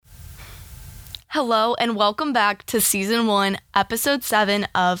Hello and welcome back to Season 1, Episode 7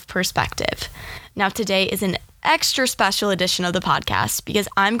 of Perspective. Now today is an extra special edition of the podcast because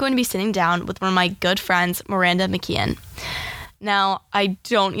I'm going to be sitting down with one of my good friends, Miranda McKeon. Now, I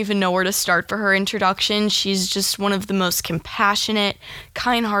don't even know where to start for her introduction. She's just one of the most compassionate,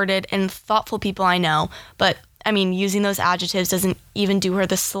 kind-hearted, and thoughtful people I know, but using those adjectives doesn't even do her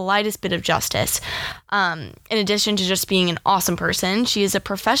the slightest bit of justice. In addition to just being an awesome person, she is a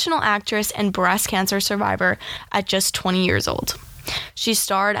professional actress and breast cancer survivor at just 20 years old. She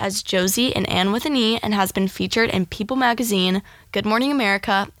starred as Josie in Anne with an E and has been featured in People magazine, Good Morning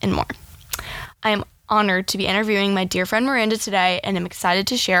America, and more. I am honored to be interviewing my dear friend Miranda today, and I'm excited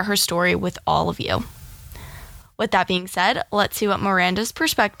to share her story with all of you. With that being said, let's see what Miranda's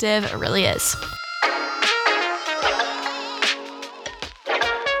perspective really is.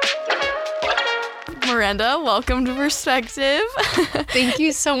 Miranda, welcome to Perspective. Thank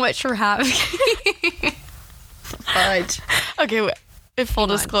you so much for having me. Fudge. Okay, full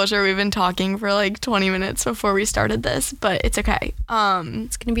disclosure, we've been talking for like 20 minutes before we started this, but it's okay.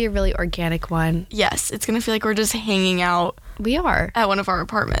 It's going to be a really organic one. Yes, it's going to feel like we're just hanging out. We are. At one of our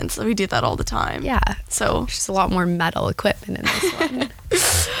apartments. We do that all the time. Yeah. So there's just a lot more metal equipment in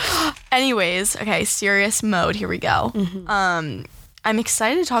this one. Anyways, okay, serious mode. Here we go. Mm-hmm. I'm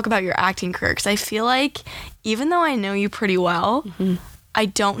excited to talk about your acting career because I feel like even though I know you pretty well, I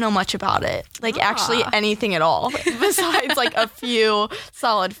don't know much about it. Actually anything at all besides like a few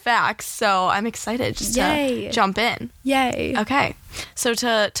solid facts. So I'm excited just to jump in. Yay. Okay. So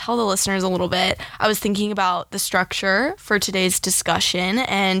to tell the listeners a little bit, I was thinking about the structure for today's discussion,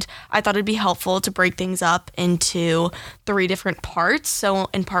 and I thought it'd be helpful to break things up into 3 different parts. So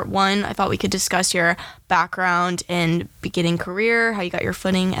in part 1, I thought we could discuss your background and beginning career, how you got your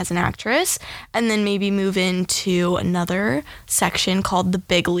footing as an actress, and then maybe move into another section called The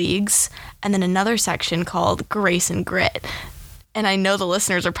Big Leagues, and then another section called Grace and Grit. And I know the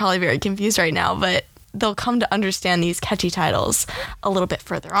listeners are probably very confused right now, but they'll come to understand these catchy titles a little bit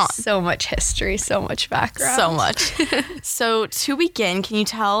further on. So much history, so much background. So much. So to begin, can you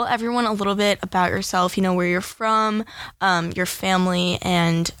tell everyone a little bit about yourself, where you're from, your family,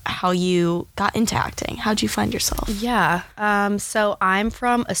 and how you got into acting? How'd you find yourself? Yeah. So I'm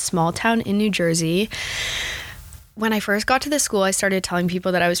from a small town in New Jersey. When I first got to the school, I started telling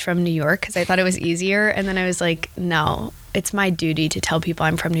people that I was from New York because I thought it was easier. And then I was like, no, it's my duty to tell people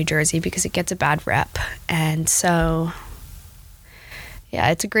I'm from New Jersey because it gets a bad rep. And so,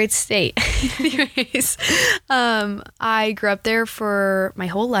 yeah, it's a great state. Anyways, I grew up there for my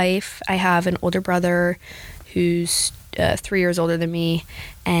whole life. I have an older brother who's 3 years older than me,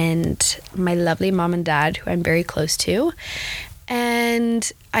 and my lovely mom and dad, who I'm very close to. And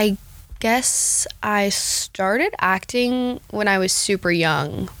I guess I started acting when I was super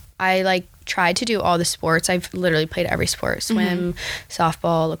young. I tried to do all the sports. I've literally played every sport: swim,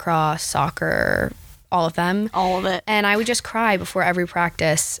 softball, lacrosse, soccer, all of them. All of it. And I would just cry before every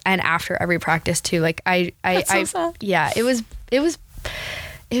practice and after every practice too. That's so sad. Yeah, it was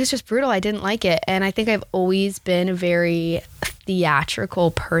just brutal. I didn't like it. And I think I've always been a very theatrical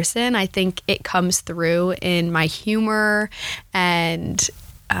person. I think it comes through in my humor and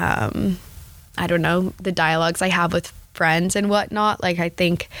I don't know, the dialogues I have with friends and whatnot. I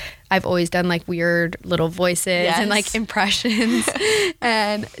think I've always done weird little voices and impressions.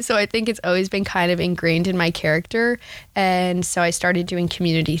 And so I think it's always been kind of ingrained in my character. And so I started doing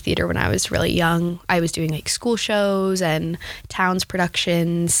community theater when I was really young. I was doing school shows and towns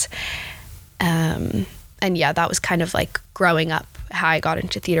productions. And yeah, that was kind of growing up how I got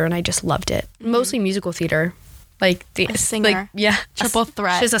into theater, and I just loved it. Mostly musical theater. A singer. Yeah. Triple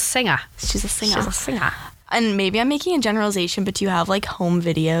threat. She's a singer. She's a singer. And maybe I'm making a generalization, but do you have home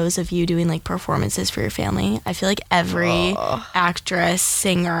videos of you doing performances for your family? I feel like every actress,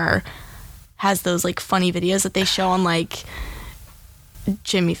 singer has those funny videos that they show on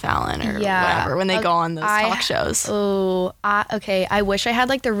Jimmy Fallon or whatever when they go on those talk shows. Okay. I wish I had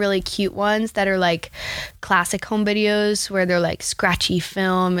the really cute ones that are classic home videos where they're scratchy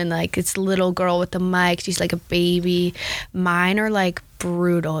film and it's little girl with the mic. She's a baby. Mine are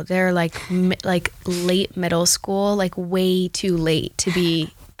brutal. They're late middle school, way too late to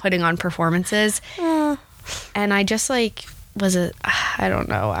be putting on performances. And I just I don't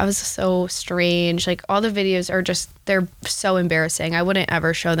know. I was so strange. All the videos are they're so embarrassing. I wouldn't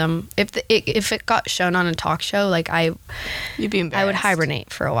ever show them. If it got shown on a talk show, you'd be embarrassed. I would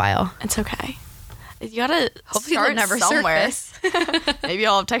hibernate for a while. It's okay. You gotta hopefully start never somewhere. Surface. Maybe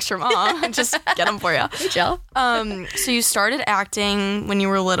I'll text your mom and just get them for you. Hey, Jill. So you started acting when you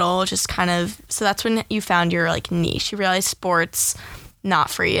were little, just kind of. So that's when you found your niche. You realized sports not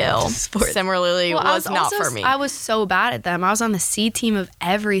for you. Sports. Similarly, was not for me. I was so bad at them. I was on the C team of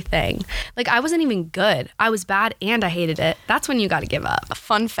everything. Like, I wasn't even good. I was bad and I hated it. That's when you got to give up.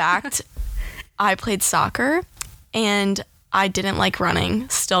 Fun fact, I played soccer and I didn't like running,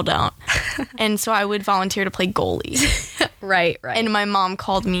 still don't. And so I would volunteer to play goalie. Right. And my mom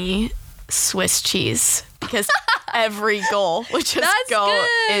called me Swiss cheese because every goal would just go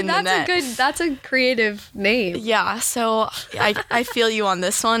in the net. That's a creative name. Yeah, so I feel you on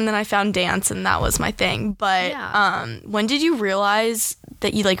this one. Then I found dance and that was my thing. But when did you realize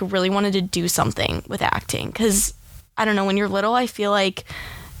that you like really wanted to do something with acting? Because I don't know, when you're little, I feel like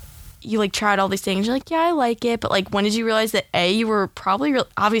you like tried all these things. You're like, yeah, I like it. But like, when did you realize that A, you were probably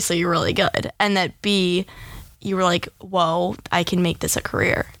obviously you're really good, and that B, you were like, whoa, I can make this a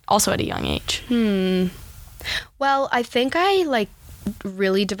career, also at a young age? Well, I think I like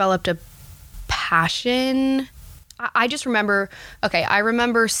really developed a passion. I just remember, I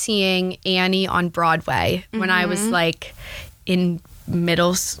remember seeing Annie on Broadway when I was like in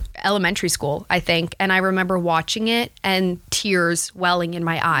elementary school, I think. And I remember watching it and tears welling in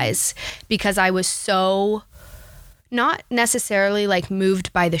my eyes because I was so not necessarily like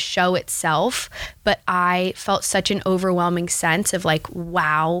moved by the show itself, but I felt such an overwhelming sense of like,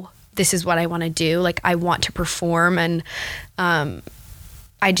 wow, this is what I want to do. Like, I want to perform. And I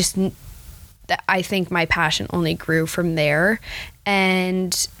think my passion only grew from there.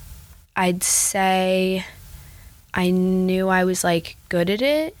 And I'd say I knew I was like good at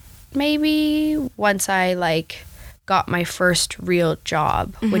it maybe once I like got my first real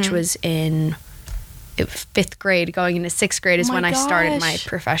job, which was in 5th grade. Going into 6th grade is when I started my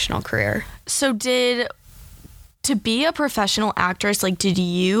professional career. So to be a professional actress, like, did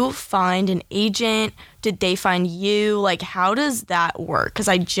you find an agent? Did they find you? Like, how does that work? Because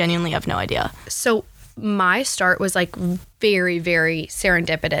I genuinely have no idea. So my start was like very, very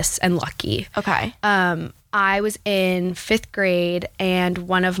serendipitous and lucky. Okay. I was in 5th grade, and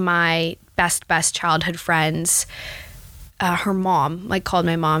one of my best childhood friends, her mom, like, called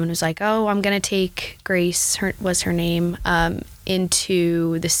my mom and was like, oh, I'm going to take Grace, was her name,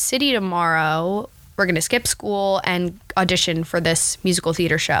 into the city tomorrow. We're going to skip school and audition for this musical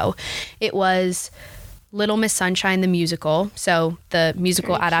theater show. It was Little Miss Sunshine, the musical. So the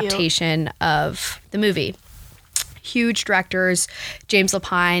musical adaptation of the movie. Huge directors, James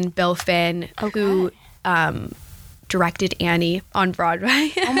Lapine, Bill Finn, who directed Annie on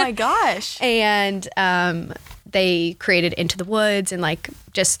Broadway. Oh my gosh. And they created Into the Woods and like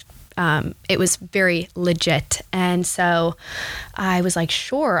just it was very legit. And so I was like,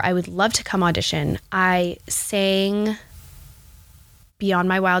 sure, I would love to come audition. I sang Beyond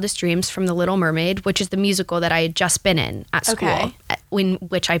My Wildest Dreams from The Little Mermaid, which is the musical that I had just been in at school, in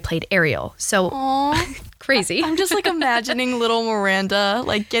which I played Ariel. So crazy. I'm just like imagining little Miranda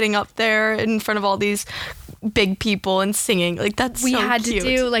like getting up there in front of all these big people and singing. Like, that's we so had cute.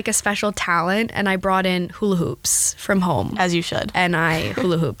 to do like a special talent, and I brought in hula hoops from home. As you should. And I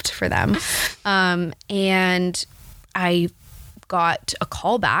hula hooped for them. And I got a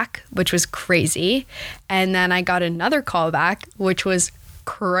call back, which was crazy. And then I got another call back, which was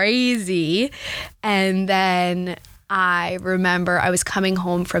crazy. And then I remember I was coming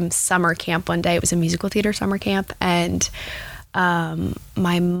home from summer camp one day. It was a musical theater summer camp. And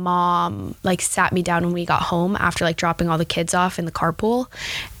my mom like sat me down when we got home after like dropping all the kids off in the carpool.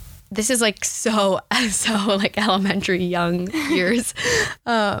 This is like so like elementary young years.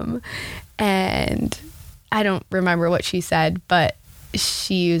 And I don't remember what she said, but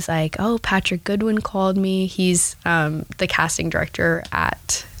she was like, oh, Patrick Goodwin called me. He's the casting director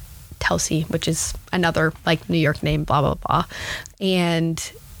at Telsey, which is another like New York name, blah, blah, blah.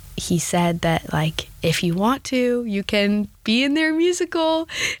 And he said that like, if you want to, you can be in their musical.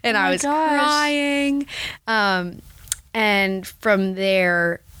 And I was crying. And from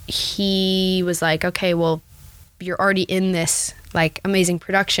there, he was like, okay, well, you're already in this like amazing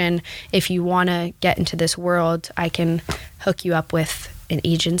production. If you want to get into this world, I can hook you up with an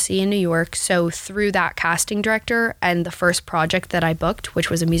agency in New York. So through that casting director and the first project that I booked, which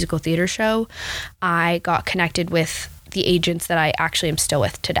was a musical theater show, I got connected with the agents that I actually am still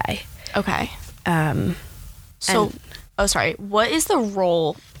with today. Okay. Sorry. What is the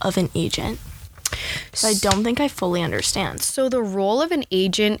role of an agent? So I don't think I fully understand. So the role of an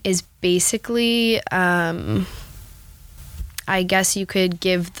agent is basically, I guess you could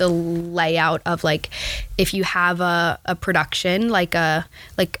give the layout of like, if you have a production like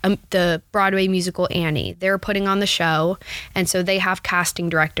the Broadway musical Annie, they're putting on the show, and so they have casting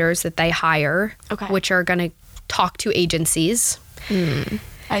directors that they hire, which are going to talk to agencies.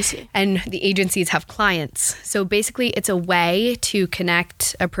 I see. And the agencies have clients. So basically, it's a way to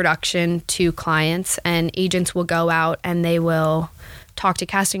connect a production to clients, and agents will go out and they will talk to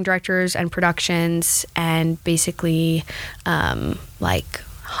casting directors and productions and basically like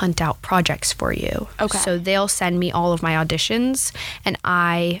hunt out projects for you. Okay. So they'll send me all of my auditions, and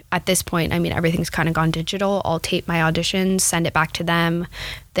I, at this point, I mean, everything's kind of gone digital. I'll tape my auditions, send it back to them.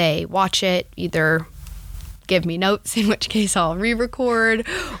 They watch it, either give me notes, in which case I'll re-record,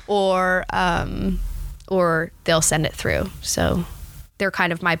 or they'll send it through. So they're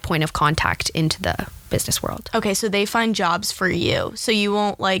kind of my point of contact into the business world. Okay, so they find jobs for you. So you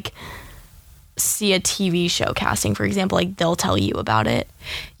won't like see a TV show casting, for example, like they'll tell you about it.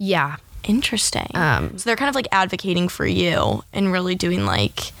 Yeah. Interesting. So they're kind of like advocating for you and really doing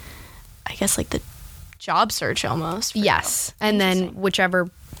like, I guess like the job search almost. Yes. And then whichever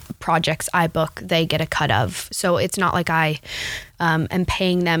projects I book, they get a cut of. So it's not like I am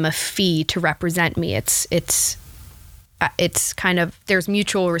paying them a fee to represent me. It's kind of, there's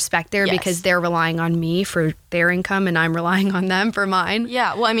mutual respect there. Yes. Because they're relying on me for their income and I'm relying on them for mine.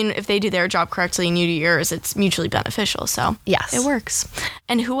 Yeah, well, I mean, if they do their job correctly and you do yours, it's mutually beneficial. So yes, it works.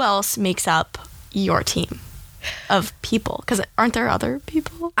 And who else makes up your team of people? Because aren't there other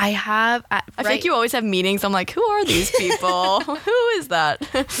people? I have. I think you always have meetings. I'm like, who are these people? Who is that?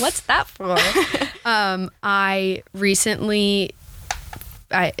 What's that for? I recently,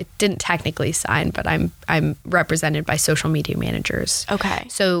 I didn't technically sign, but I'm represented by social media managers. Okay.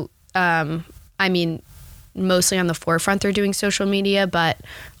 So, I mean, mostly on the forefront they're doing social media, but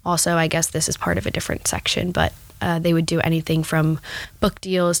also I guess this is part of a different section, but they would do anything from book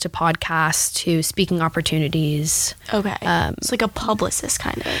deals to podcasts to speaking opportunities. Okay. It's like a publicist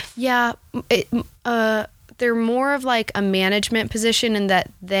kind of. Yeah. They're more of like a management position in that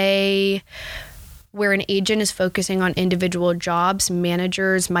where an agent is focusing on individual jobs,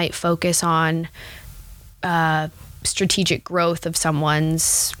 managers might focus on strategic growth of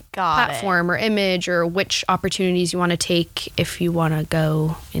someone's platform or image, or which opportunities you want to take if you want to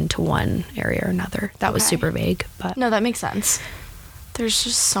go into one area or another. That was super vague, but no, that makes sense. There's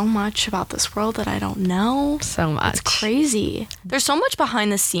just so much about this world that I don't know. So much. It's crazy. There's so much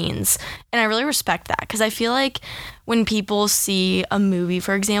behind the scenes, and I really respect that, because I feel like when people see a movie,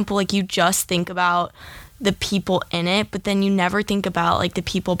 for example, like you just think about the people in it, but then you never think about like the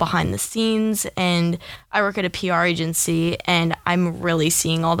people behind the scenes. And I work at a PR agency, and I'm really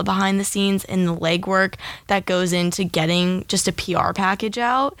seeing all the behind the scenes and the legwork that goes into getting just a PR package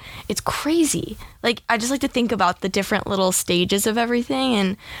out. It's crazy. Like, I just like to think about the different little stages of everything,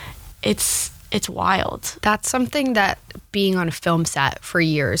 and it's wild. That's something that being on a film set for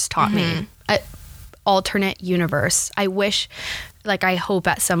years taught me. Alternate universe. I wish, like, I hope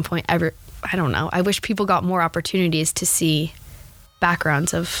at some point I don't know. I wish people got more opportunities to see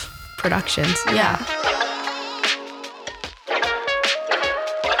backgrounds of productions. Yeah.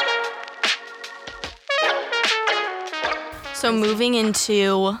 So moving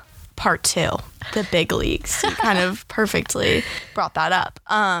into part 2, the big leagues. You kind of perfectly brought that up.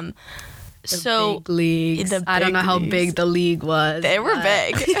 Big leagues. I don't know how big the league was. They were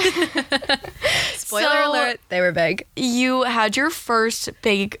big. Spoiler alert, they were big. You had your first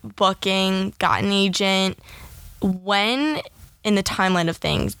big booking, got an agent. When in the timeline of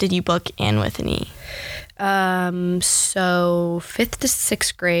things did you book Anne with an E? So 5th to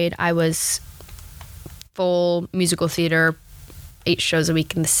 6th grade, I was full musical theater, 8 shows a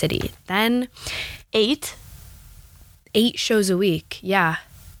week in the city. Then 8 shows a week, yeah.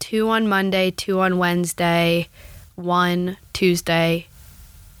 2 on Monday, 2 on Wednesday, 1 Tuesday,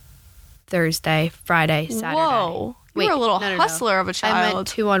 Thursday, Friday, Saturday. Whoa. You were a little hustler of a child. I meant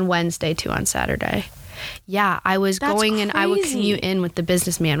 2 on Wednesday, 2 on Saturday. Yeah, I was going and I would commute in with the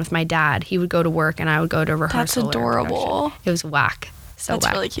businessman with my dad. He would go to work and I would go to rehearsal. That's adorable. It was whack.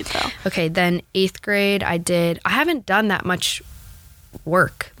 That's really cute though. Okay, then 8th grade I haven't done that much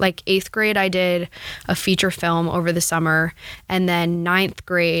work. Like 8th grade I did a feature film over the summer, and then 9th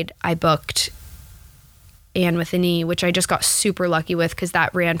grade I booked Anne with an E, which I just got super lucky with because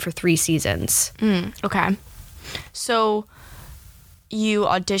that ran for 3 seasons. Okay. So you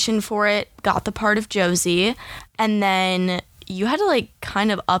auditioned for it, got the part of Josie, and then you had to like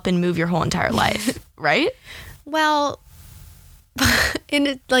kind of up and move your whole entire life, right? Well,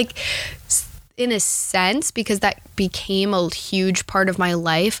 in a sense, because that became a huge part of my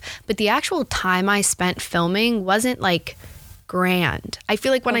life, but the actual time I spent filming wasn't like grand. I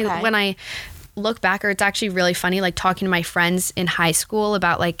feel like when I look back, or it's actually really funny, like talking to my friends in high school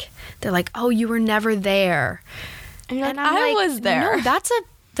about like, they're like, oh, you were never there. And you're like, I was there. No,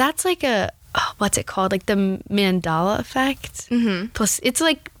 that's like a what's it called? Like the Mandela effect. Plus, it's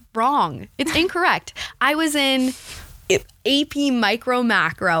like wrong. It's incorrect. I was in AP micro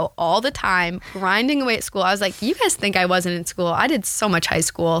macro all the time, grinding away at school. I was like, you guys think I wasn't in school? I did so much high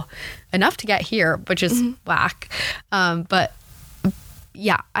school, enough to get here, which is whack. But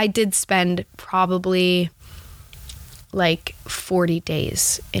yeah, I did spend probably like 40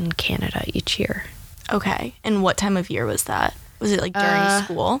 days in Canada each year. Okay. And what time of year was that? Was it like during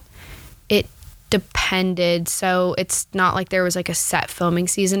school? It depended. So it's not like there was like a set filming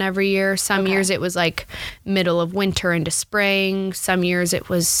season every year. Some years it was like middle of winter into spring. Some years it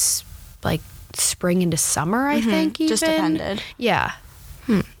was like spring into summer, I think even. Just depended. Yeah.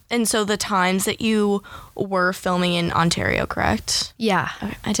 And so the times that you were filming in Ontario, correct? Yeah.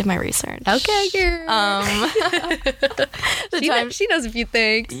 Okay, I did my research. Okay, girl. She knows a few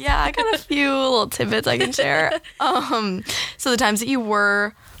things. Yeah, I got a few little tidbits I can share. So the times that you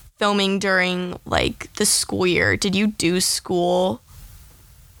were filming during like the school year, did you do school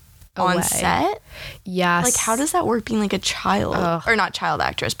on set? Yes. Like, how does that work being like a child, or not child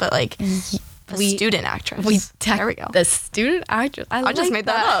actress, but like a student actress? There we go. The student actress. I just made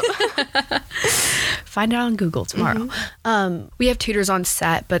that up. Find it on Google tomorrow. We have tutors on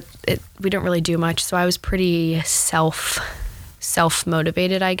set, but we don't really do much. So I was pretty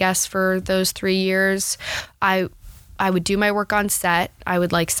self-motivated, I guess, for those 3 years. I would do my work on set. I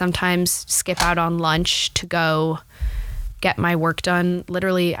would like sometimes skip out on lunch to go get my work done.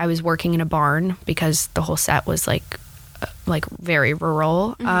 Literally, I was working in a barn because the whole set was like very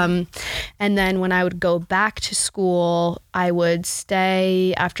rural. And then when I would go back to school, I would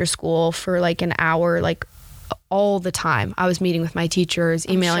stay after school for like an hour, like all the time. I was meeting with my teachers,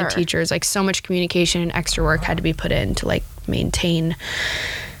 emailing teachers, like so much communication and extra work had to be put in to like maintain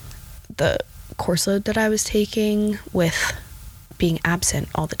the course load that I was taking with being absent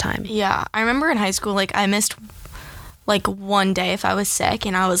all the time. Yeah. I remember in high school, like I missed like one day if I was sick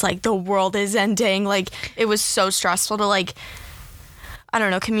and I was like, the world is ending. Like it was so stressful to like, I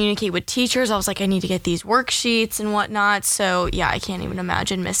don't know, communicate with teachers. I was like, I need to get these worksheets and whatnot. So yeah, I can't even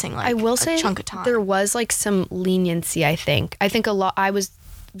imagine missing like a chunk of time. There was like some leniency, I think. I was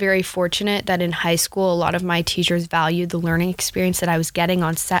very fortunate that in high school, a lot of my teachers valued the learning experience that I was getting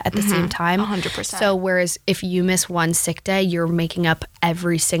on set at the same time. 100%. So whereas if you miss one sick day, you're making up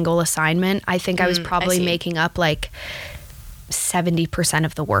every single assignment. I think I was probably making up like 70%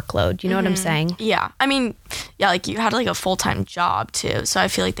 of the workload. You know what I'm saying? Yeah. I mean, yeah, like you had like a full-time job too. So I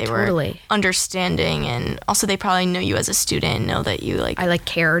feel like they were understanding, and also they probably know you as a student, know that you like... I like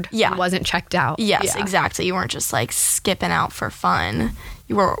cared. Yeah. Wasn't checked out. Yes, exactly. You weren't just like skipping out for fun.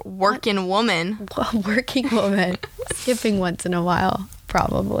 You were working woman. Working woman. Skipping once in a while,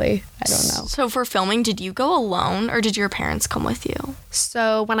 probably. I don't know. So for filming, did you go alone or did your parents come with you?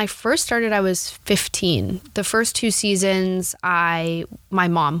 So when I first started, I was 15. The first 2 seasons, my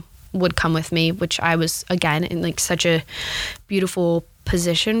mom would come with me, which I was, again, in like such a beautiful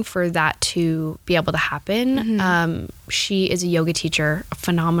position for that to be able to happen. She is a yoga teacher, a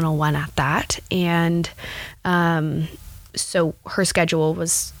phenomenal one at that. And so her schedule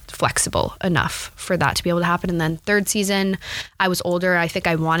was flexible enough for that to be able to happen. And then 3rd season, I was older. I think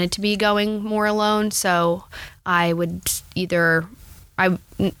I wanted to be going more alone. So I would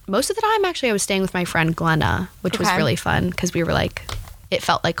most of the time, actually, I was staying with my friend Glenna, which was really fun because we were like, it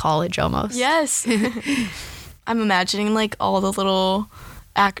felt like college almost. Yes. I'm imagining like all the little...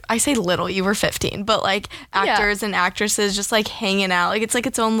 I say little, you were 15, but like actors and actresses just like hanging out. Like it's like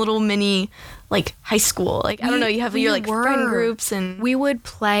its own little mini like high school. Like I don't know, you have your like friend groups, and we would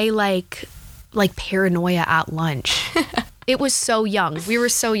play like Paranoia at lunch. It was so young. We were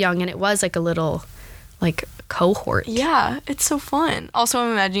so young, and it was like a little like cohort. Yeah, it's so fun. Also,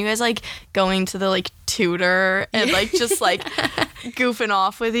 I'm imagining you guys like going to the like tutor and like just like goofing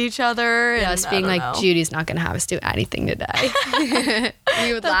off with each other. Yeah, us being like, Judy's not gonna have us do anything today.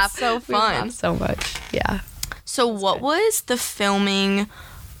 We would laugh. So fun. We would laugh so much. Yeah. So what was the filming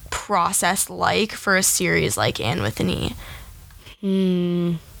process like for a series like Anne with an E?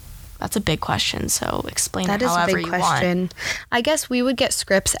 That's a big question, so explain it however you want. That is a big question. I guess we would get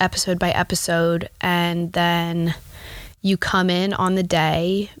scripts episode by episode, and then you come in on the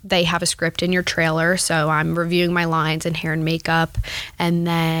day. They have a script in your trailer, so I'm reviewing my lines and hair and makeup, and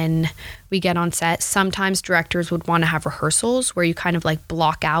then we get on set. Sometimes directors would want to have rehearsals where you kind of like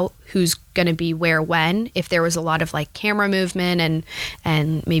block out who's going to be where when, if there was a lot of like camera movement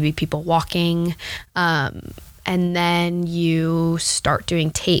and maybe people walking. And then you start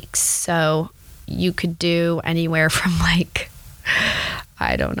doing takes. So you could do anywhere from like,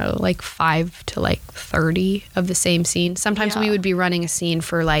 I don't know, like 5 to like 30 of the same scene. Sometimes we would be running a scene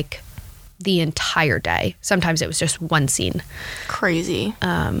for like the entire day. Sometimes it was just one scene. Crazy.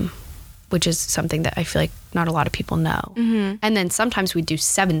 Which is something that I feel like not a lot of people know. Mm-hmm. And then sometimes we'd do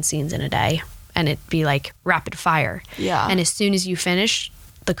 7 scenes in a day, and it'd be like rapid fire. Yeah. And as soon as you finish,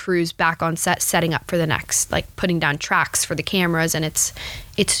 the crew's back on set setting up for the next, like putting down tracks for the cameras, and it's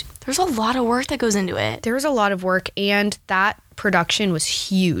there's a lot of work that goes into it. there was a lot of work, and that production was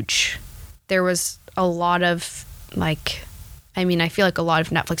huge. There was a lot of like, I mean, I feel like a lot of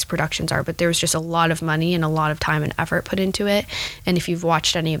Netflix productions are, but there was just a lot of money and a lot of time and effort put into it. And if you've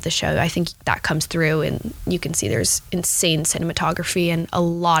watched any of the show, I think that comes through, and you can see there's insane cinematography and a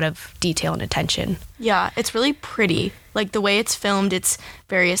lot of detail and attention. Yeah, it's really pretty. Like the way it's filmed, it's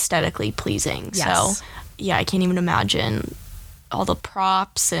very aesthetically pleasing. Yes. So, yeah, I can't even imagine all the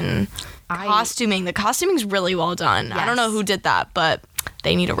props and costuming. The costuming's really well done. Yes. I don't know who did that, but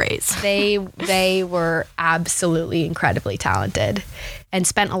they need a raise. They were absolutely incredibly talented, and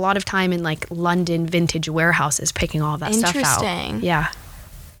spent a lot of time in like London vintage warehouses picking all of that stuff out. Interesting. Yeah.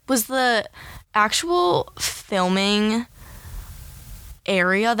 Was the actual filming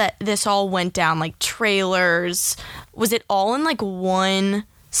area that this all went down, like trailers, was it all in like one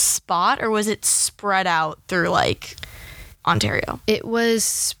spot, or was it spread out through like Ontario? It was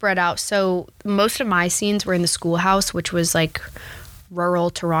spread out. So most of my scenes were in the schoolhouse, which was like rural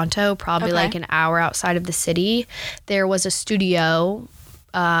Toronto, probably Okay. like an hour outside of the city. There was a studio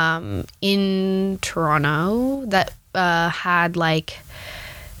in Toronto that had like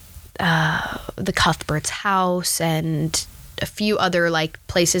the Cuthbert's house and a few other like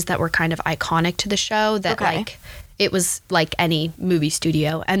places that were kind of iconic to the show that Okay. like it was like any movie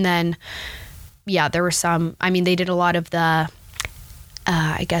studio. And then yeah, there were some, I mean, they did a lot of the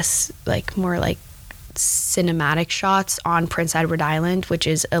I guess like more like cinematic shots on Prince Edward Island, which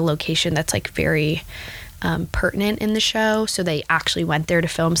is a location that's like very pertinent in the show. So they actually went there to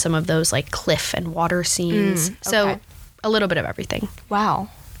film some of those like cliff and water scenes. So okay. a little bit of everything. Wow.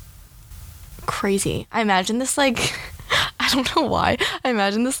 Crazy. I imagine this like I don't know why. I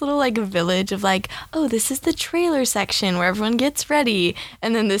imagine this little like village of like, oh, this is the trailer section where everyone gets ready,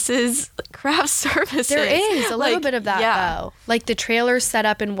 and then this is craft services. There is a little Like, bit of that yeah. though. Like the trailer's set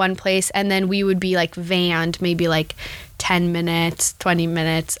up in one place, and then we would be like vanned maybe like 10 minutes, 20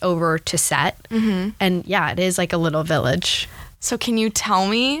 minutes over to set. Mm-hmm. And yeah, it is like a little village. So can you tell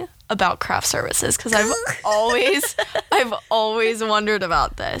me about craft services? Because I've always wondered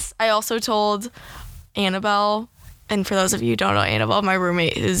about this. I also told Annabelle, and for those of you who don't know Annabelle, my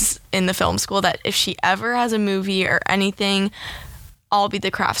roommate who's in the film school, that if she ever has a movie or anything, I'll be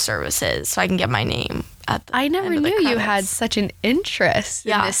the craft services so I can get my name at the I never end of the knew you credits. had such an interest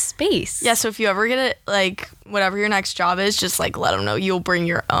in this space. Yeah, so if you ever get it, like, whatever your next job is, just, like, let them know you'll bring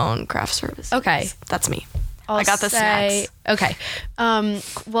your own craft services. Okay. That's me. I'll I got the say- snacks. Okay.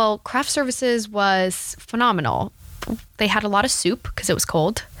 Well, craft services was phenomenal. They had a lot of soup because it was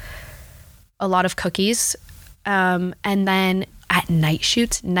cold, a lot of cookies, and then at night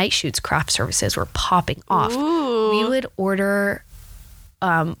shoots, craft services were popping off. Ooh. We would order.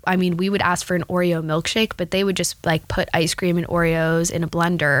 We would ask for an Oreo milkshake, but they would just like put ice cream and Oreos in a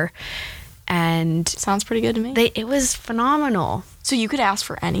blender, and Sounds pretty good to me. it was phenomenal. So you could ask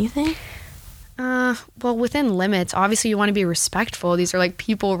for anything? Well, within limits. Obviously, you want to be respectful. These are like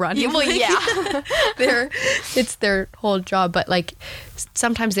people running. Well, yeah. It's their whole job. But like,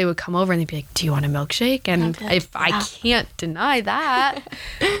 sometimes they would come over and they'd be like, "Do you want a milkshake?" And Okay. if I can't deny that,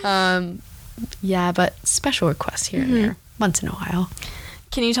 yeah. But special requests here and there, once in a while.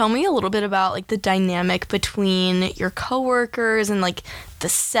 Can you tell me a little bit about like the dynamic between your coworkers and like the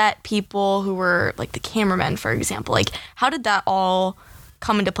set people who were like the cameramen, for example? Like, how did that all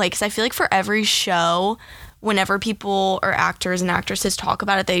come into play? Because I feel like for every show, whenever people or actors and actresses talk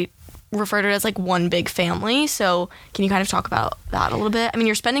about it, they refer to it as like one big family. So can you kind of talk about that a little bit? I mean,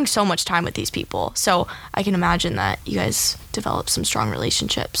 you're spending so much time with these people, so I can imagine that you guys develop some strong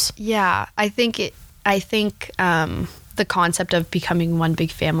relationships. Yeah, I think the concept of becoming one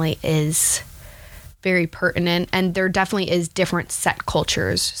big family is very pertinent, and there definitely is different set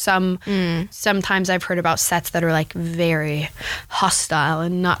cultures. Sometimes I've heard about sets that are like very hostile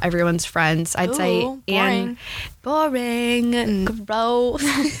and not everyone's friends. I'd say boring. Boring, gross.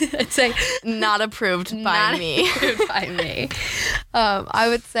 I'd say Not approved by not me. approved by me. I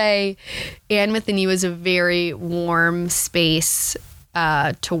would say Anne with an E was a very warm space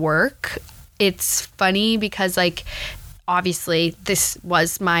to work. It's funny because like obviously this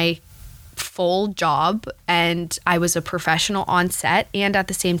was my full job and I was a professional on set, and at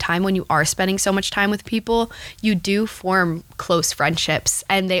the same time, when you are spending so much time with people, you do form close friendships,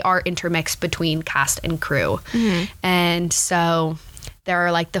 and they are intermixed between cast and crew. And so there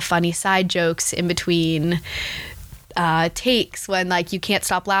are like the funny side jokes in between takes when like you can't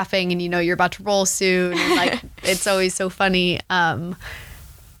stop laughing and you know you're about to roll soon, and like it's always so funny.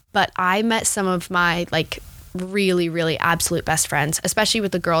 But I met some of my like really, really absolute best friends, especially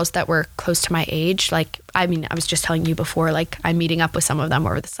with the girls that were close to my age. Like, I mean, I was just telling you before, like I'm meeting up with some of them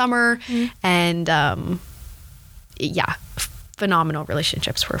over the summer, and yeah, phenomenal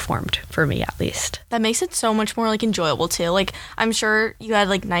relationships were formed for me, at least. That makes it so much more like enjoyable too. Like, I'm sure you had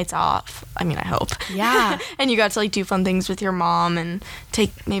like nights off. I mean, I hope. Yeah. And you got to like do fun things with your mom and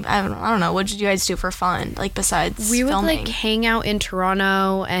take maybe I don't know. What did you guys do for fun? Like besides we would filming? like hang out in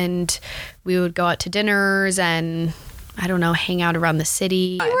Toronto, and we would go out to dinners and I don't know, hang out around the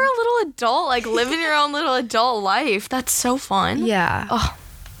city. You were a little adult, like living your own little adult life. That's so fun. Yeah. Oh.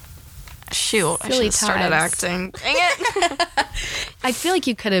 Shoot, I should Silly have started times. acting. Dang it. I feel like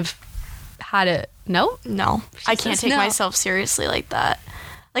you could have had it. No? No, I can't says take no. myself seriously like that.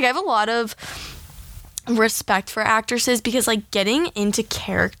 Like, I have a lot of respect for actresses because, like, getting into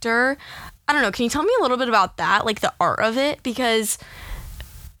character, I don't know, can you tell me a little bit about that? Like, the art of it? Because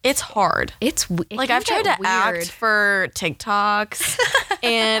it's hard. It Like, can I've tried get to weird. act for TikToks,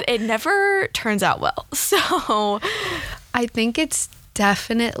 and it never turns out well. So, I think it's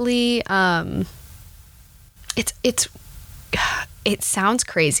definitely it sounds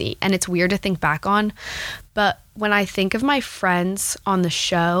crazy and it's weird to think back on, but when I think of my friends on the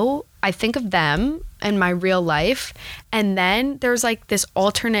show, I think of them and my real life, and then there's like this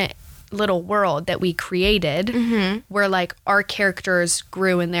alternate little world that we created where like our characters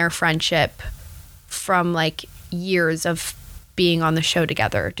grew in their friendship from like years of being on the show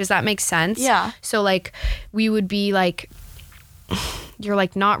together. Does that make sense? Yeah. So like we would be like, you're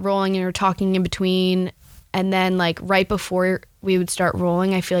like not rolling and you're talking in between, and then like right before we would start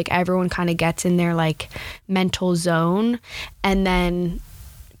rolling, I feel like everyone kind of gets in their like mental zone, and then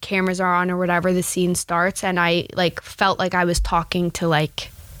cameras are on or whatever, the scene starts, and I like felt like I was talking to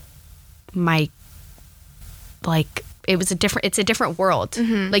like my like it's a different world.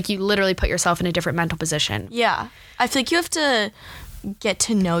 Like you literally put yourself in a different mental position. yeah. I feel like you have to get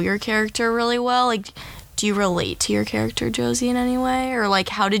to know your character really well. Like, do you relate to your character, Josie, in any way? Or, like,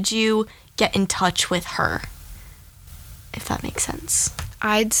 how did you get in touch with her? If that makes sense.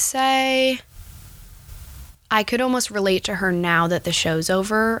 I'd say I could almost relate to her now that the show's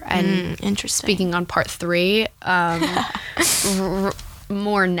over. And Interesting. speaking on part 3,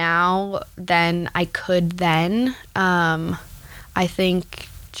 more now than I could then. I think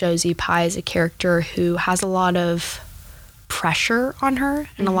Josie Pye is a character who has a lot of pressure on her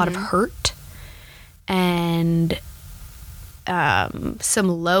and a lot of hurt. And some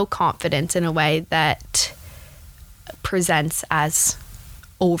low confidence in a way that presents as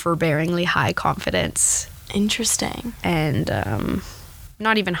overbearingly high confidence. Interesting. And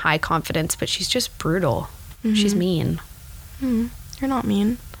not even high confidence, but she's just brutal. She's mean. You're not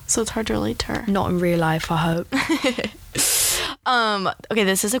mean, so it's hard to relate to her. Not in real life, I hope. Okay,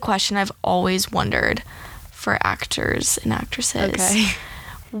 this is a question I've always wondered for actors and actresses. Okay.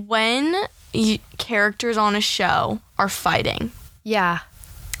 When characters on a show are fighting, Yeah.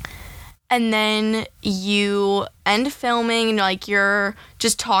 and then you end filming and like you're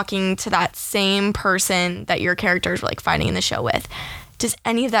just talking to that same person that your characters were like fighting in the show with, does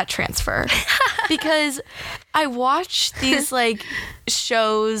any of that transfer? Because I watch these like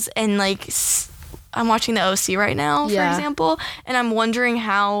shows and like I'm watching the OC right now, for Yeah. example, and I'm wondering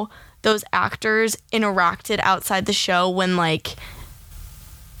how those actors interacted outside the show when like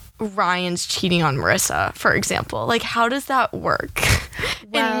Ryan's cheating on Marissa, for example. Like, how does that work?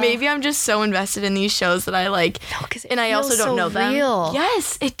 Well- And maybe I'm just so invested in these shows that I like, 'cause it and I also feels don't so know them. real.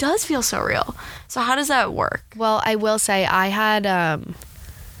 Yes, it does feel so real. So how does that work? Well, I will say I had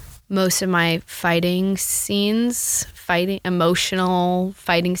most of my emotional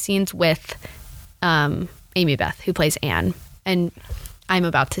fighting scenes with Amy Beth, who plays Anne. And I'm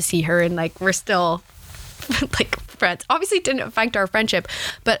about to see her, and like we're still like friends. Obviously it didn't affect our friendship,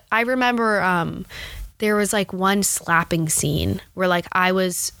 but I remember there was like one slapping scene where like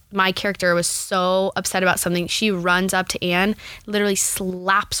my character was so upset about something. She runs up to Anne, literally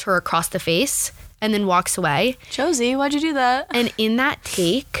slaps her across the face, and then walks away. Josie, why'd you do that? And in that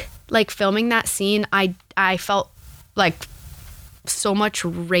take, like filming that scene, I felt like so much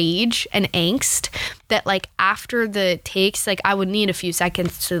rage and angst that like after the takes, like I would need a few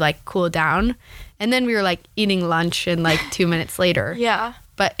seconds to like cool down. And then we were like eating lunch and like 2 minutes later. Yeah.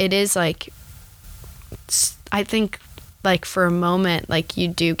 But it is like, I think like for a moment, like you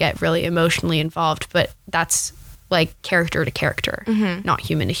do get really emotionally involved, but that's like character to character, not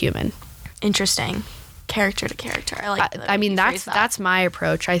human to human. Interesting. character to character. I like that. I mean, that's my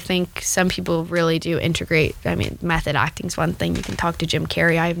approach. I think some people really do integrate. I mean, method acting's one thing. You can talk to Jim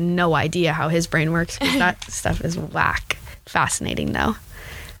Carrey. I have no idea how his brain works because that stuff is whack. Fascinating, though.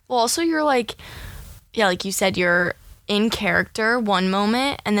 Well, also, you're like, yeah, like you said, you're in character one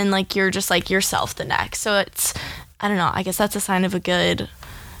moment, and then, like, you're just, like, yourself the next. So it's, I don't know, I guess that's a sign of a good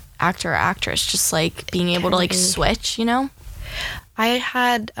actor or actress, just, like, being able to, like, switch, you know? I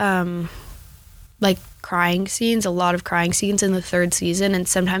had, like, crying scenes, a lot of crying scenes in the third season, and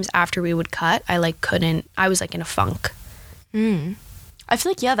sometimes after we would cut, I was, like, in a funk. I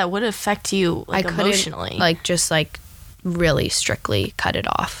feel like, yeah, that would affect you, like, emotionally. Like, just, like, really strictly cut it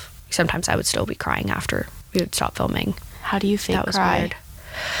off. Sometimes I would still be crying after we would stop filming. How do you fake that was cry? Weird.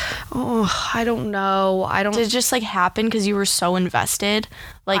 Oh, I don't know. Did it just, like, happen because you were so invested,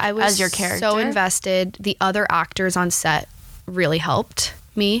 like, I was as your character? So invested. The other actors on set really helped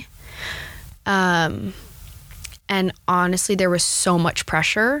me. And honestly, there was so much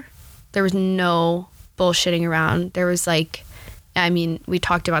pressure. There was no bullshitting around. There was, like, I mean, we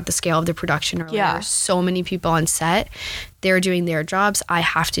talked about the scale of the production earlier. Yeah. There were so many people on set. They're doing their jobs. I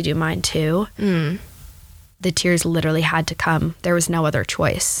have to do mine too. The tears literally had to come. There was no other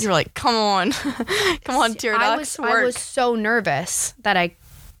choice. You're like, come on. Come on, tear ducts, work. I was so nervous that I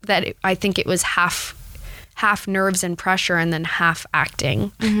think it was half nerves and pressure and then half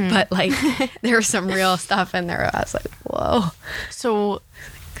acting. But, like, there was some real stuff in there. I was like, whoa. So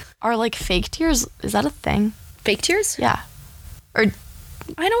are, like, fake tears, is that a thing? Fake tears? Yeah. Or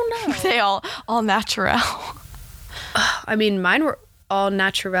I don't know. are they all natural? I mean, mine were all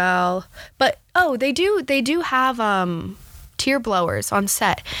natural, but they do have tear blowers on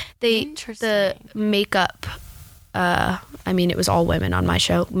set. The makeup, I mean, it was all women on my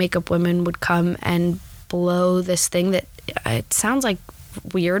show. Makeup women would come and blow this thing that it sounds like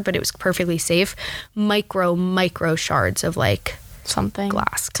weird, but it was perfectly safe. Micro shards of, like, something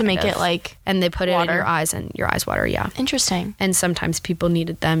glass to make it, like, and they put water. it in your eyes and your eyes water. Yeah, interesting. And sometimes people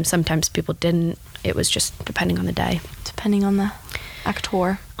needed them, sometimes people didn't. It was just depending on the day, depending on the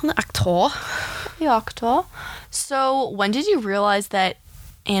actor. The actor. So when did you realize that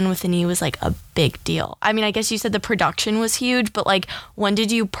Anne with an E was, like, a big deal? I mean, I guess you said the production was huge, but, like, when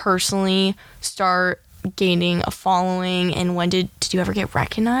did you personally start gaining a following, and when did you ever get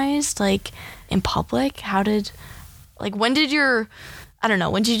recognized, like, in public? When did you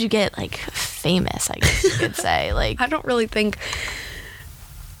get, like, famous, I guess you could say? Like, I don't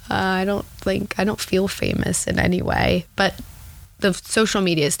feel famous in any way, but the social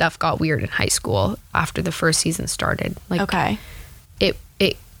media stuff got weird in high school after the first season started. Like, okay.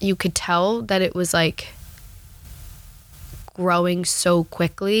 You could tell that it was, like, growing so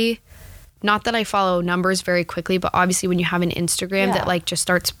quickly. Not that I follow numbers very quickly, but obviously when you have an Instagram that, like, just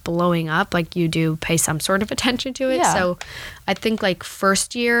starts blowing up, like, you do pay some sort of attention to it. Yeah. So I think, like,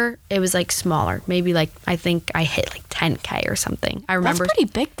 first year it was, like, smaller. Maybe, like, I think I hit, like, 10K or something. I remember. That's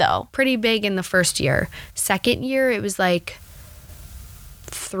pretty big, though. Pretty big in the first year. Second year it was, like,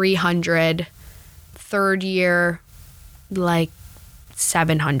 300. Third year, like,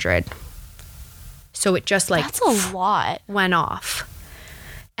 700. So it just, like, that's a lot. Went off.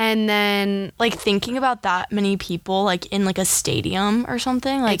 And then, like, thinking about that many people, like, in, like, a stadium or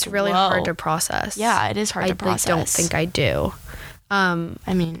something, like, it's really hard to process. Yeah, it is hard to process. I don't think I do. I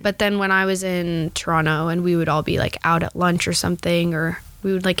mean, but then when I was in Toronto and we would all be, like, out at lunch or something, or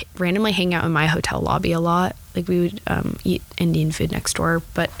we would, like, randomly hang out in my hotel lobby a lot. Like, we would eat Indian food next door,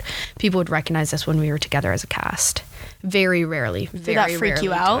 but people would recognize us when we were together as a cast. Very rarely. Did that freak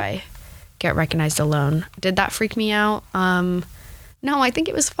you out? Did I get recognized alone. Did that freak me out? No, I think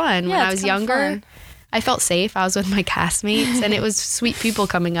it was fun. Yeah, when I was younger, I felt safe. I was with my castmates, and it was sweet people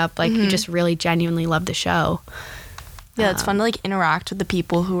coming up, like, who just really genuinely loved the show. Yeah, it's fun to, like, interact with the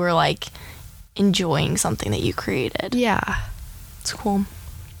people who are, like, enjoying something that you created. Yeah. It's cool.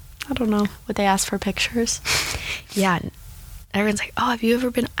 I don't know. Would they ask for pictures? Yeah. Everyone's like, oh, have you ever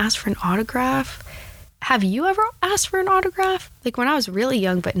been asked for an autograph? Have you ever asked for an autograph? Like, when I was really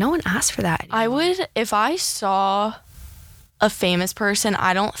young, but no one asked for that anymore. I would, if I saw a famous person,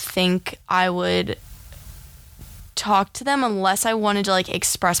 I don't think I would talk to them unless I wanted to, like,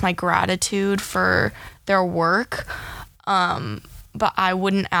 express my gratitude for their work. But I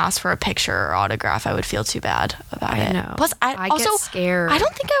wouldn't ask for a picture or autograph. I would feel too bad about it. I know. Plus, I also get scared. I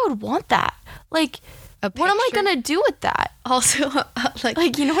don't think I would want that. Like, what am I gonna do with that? Also,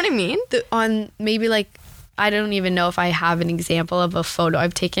 like, you know what I mean? On maybe, like, I don't even know if I have an example of a photo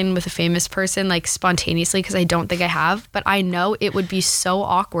I've taken with a famous person, like, spontaneously, because I don't think I have, but I know it would be so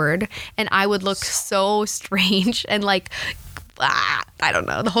awkward and I would look so strange and, like, I don't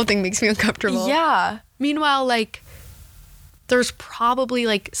know. The whole thing makes me uncomfortable. Yeah. Meanwhile, like, there's probably,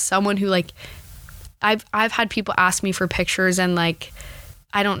 like, someone who, like, I've had people ask me for pictures and, like,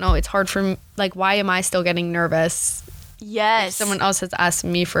 I don't know. It's hard for me. Like, why am I still getting nervous? Yes. If someone else has asked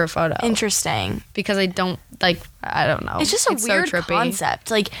me for a photo. Interesting. Because I don't, like, I don't know. It's just a weird so trippy.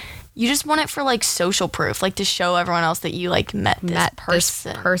 concept. Like, you just want it for, like, social proof. Like, to show everyone else that you, like, met this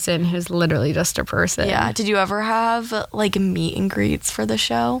person. This person who's literally just a person. Yeah. Did you ever have, like, meet and greets for the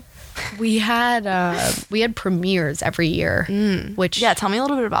show? We had premieres every year. Which, yeah, tell me a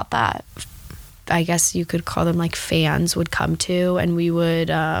little bit about that. I guess you could call them, like, fans would come to, and we would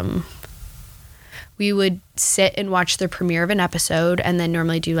sit and watch the premiere of an episode and then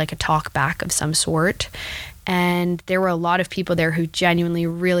normally do, like, a talk back of some sort. And there were a lot of people there who genuinely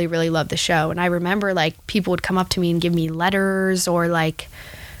really, really loved the show. And I remember, like, people would come up to me and give me letters or,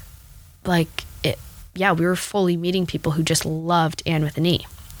 we were fully meeting people who just loved Anne with an E.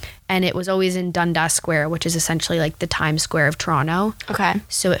 And it was always in Dundas Square, which is essentially, like, the Times Square of Toronto. Okay.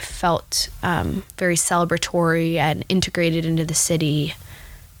 So it felt very celebratory and integrated into the city.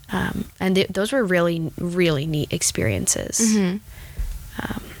 And those were really, really neat experiences.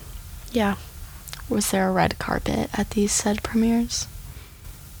 Mm-hmm. Yeah. Was there a red carpet at these said premieres?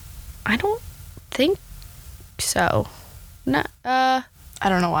 I don't think so. No. I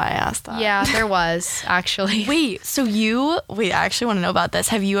don't know why I asked that. Yeah, there was, actually. Wait, I actually want to know about this.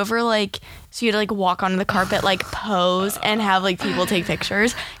 Have you ever, like, so you had to, like, walk onto the carpet, like, pose and have, like, people take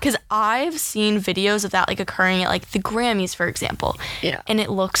pictures? Because I've seen videos of that, like, occurring at, like, the Grammys, for example. Yeah. And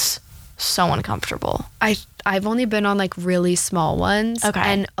it looks so uncomfortable. I've only been on, like, really small ones. Okay.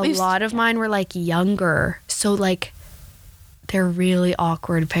 And a lot of mine were, like, younger. So, like, they're really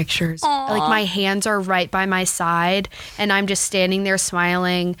awkward pictures. Aww. Like, my hands are right by my side and I'm just standing there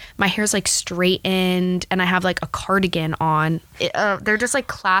smiling. My hair's, like, straightened and I have, like, a cardigan on. They're just, like,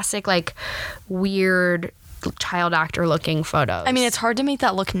 classic, like, weird child actor looking photos. I mean, it's hard to make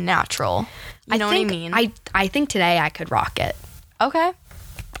that look natural. You know what I mean? I think today I could rock it. Okay.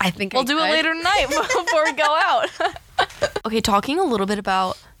 I think we'll do it later tonight before we go out. Okay, talking a little bit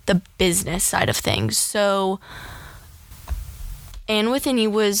about the business side of things. So, Anne with an E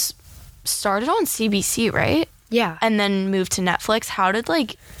was started on CBC, right? Yeah. And then moved to Netflix. How did,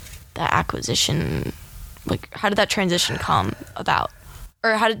 like, that acquisition, like, how did that transition come about?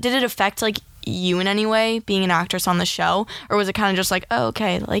 Or did it affect, like, you in any way, being an actress on the show? Or was it kind of just like, oh,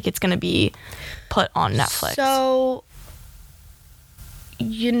 okay, like, it's going to be put on Netflix? So,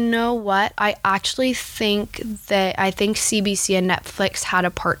 you know what? I actually think CBC and Netflix had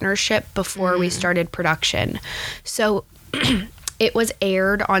a partnership before we started production. So it was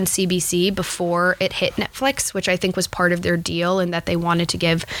aired on CBC before it hit Netflix, which I think was part of their deal in that they wanted to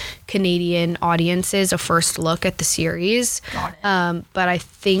give Canadian audiences a first look at the series. Got it. But I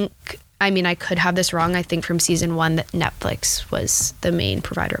think, I mean, I could have this wrong. I think from season 1 that Netflix was the main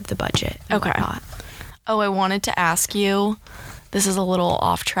provider of the budget. Okay. Whatnot. Oh, I wanted to ask you, this is a little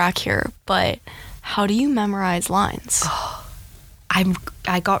off track here, but how do you memorize lines?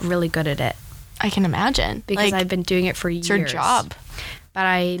 I got really good at it. I can imagine. Because like, I've been doing it for years. It's your job. But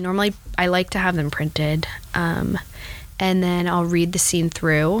I like to have them printed. And then I'll read the scene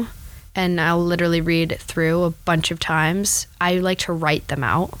through. And I'll literally read it through a bunch of times. I like to write them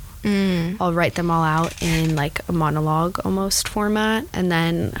out. I'll write them all out in, like, a monologue almost format. And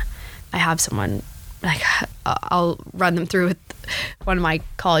then I have someone, like, I'll run them through with one of my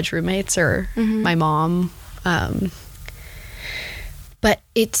college roommates or my mom. But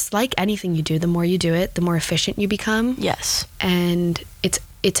it's like anything you do. The more you do it, the more efficient you become. Yes. And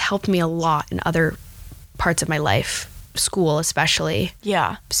it's helped me a lot in other parts of my life. School especially.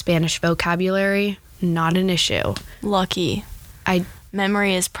 Yeah. Spanish vocabulary, not an issue. Lucky.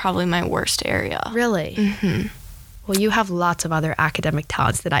 Memory is probably my worst area. Really? Mm-hmm. Well, you have lots of other academic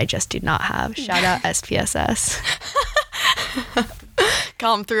talents that I just do not have. Shout out SPSS.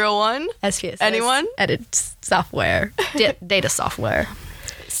 Com 301? SPSS. Anyone? Edit software. Data software.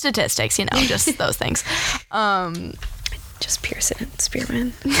 Statistics, just those things. Just Pearson and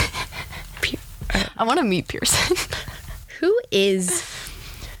Spearman. I want to meet Pearson. Who is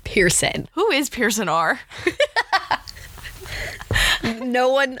Pearson? Who is Pearson R? No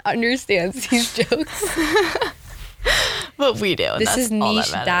one understands these jokes. But we do. This is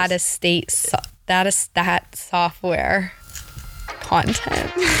niche data stat software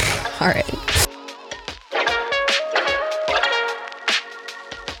content. All right.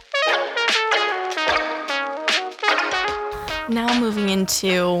 Now moving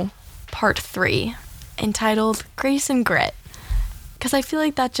into part 3, entitled Grace and Grit. Because I feel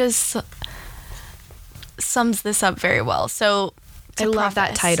like that just sums this up very well. So I love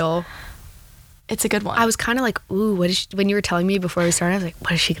that title. It's a good one. I was kind of like, ooh, what is she, when you were telling me before we started, I was like,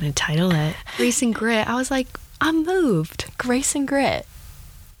 what is she going to title it? Grace and Grit. I was like, I'm moved. Grace and Grit.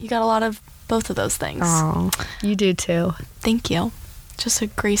 You got a lot of both of those things. Oh, you do too. Thank you. Just a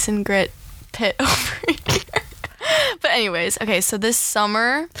Grace and Grit pit over here. But anyways, okay, so this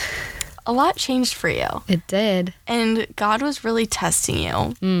summer, a lot changed for you. It did. And God was really testing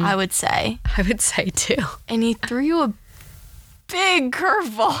you, I would say. I would say too. And he threw you a big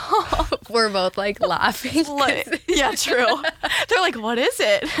curveball. We're both like laughing. Yeah, true. They're like, what is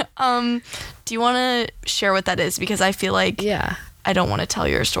it? Do you want to share what that is? Because I feel like I don't want to tell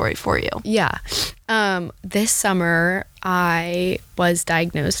your story for you. Yeah. This summer, I was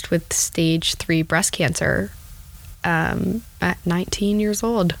diagnosed with stage 3 breast cancer at 19 years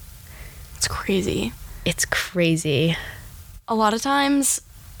old. It's crazy. It's crazy. A lot of times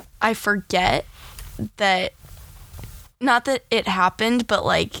I forget that, not that it happened, but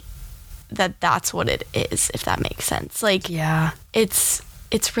like that's what it is, if that makes sense. Like, yeah, it's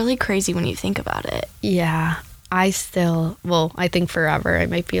really crazy when you think about it. Yeah. I think forever I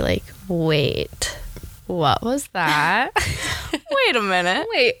might be like, wait, what was that? Wait a minute.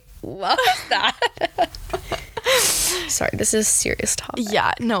 Wait, what was that? Sorry, this is a serious topic.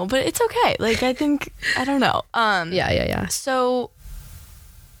 Yeah, no, but it's okay. Like, I don't know. Yeah. So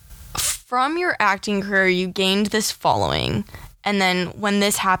from your acting career, you gained this following, and then when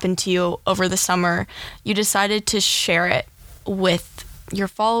this happened to you over the summer, you decided to share it with your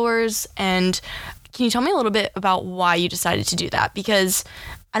followers. And can you tell me a little bit about why you decided to do that? Because,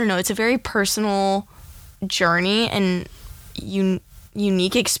 I don't know, it's a very personal journey and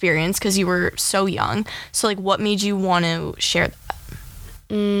unique experience because you were so young. So, like, what made you want to share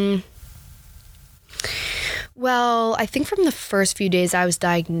that? Well, I think from the first few days I was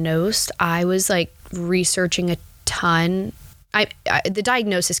diagnosed, I was like researching a ton. The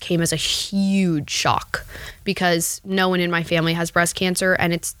diagnosis came as a huge shock because no one in my family has breast cancer,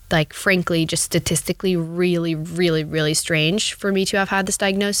 and it's like, frankly, just statistically really, really, really strange for me to have had this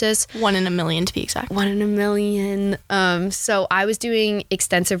diagnosis. 1 in a million, to be exact. 1 in a million. So I was doing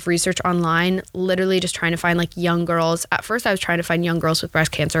extensive research online, literally just trying to find like young girls. At first I was trying to find young girls with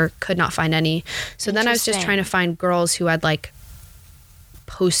breast cancer, could not find any. So then I was just trying to find girls who had like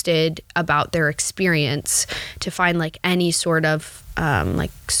posted about their experience to find like any sort of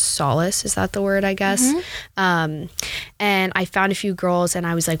like solace, is that the word, I guess? Mm-hmm. And I found a few girls and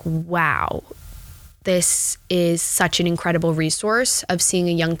I was like, wow, this is such an incredible resource of seeing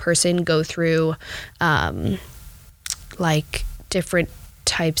a young person go through like different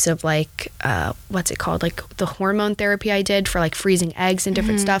types of like what's it called, like the hormone therapy I did for like freezing eggs and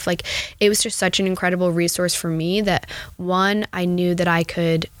different stuff. Like, it was just such an incredible resource for me that, one, I knew that I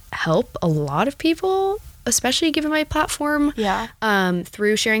could help a lot of people, especially given my platform,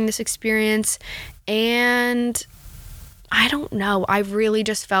 through sharing this experience. And I don't know, I really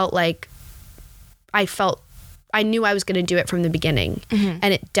just felt like I knew I was going to do it from the beginning,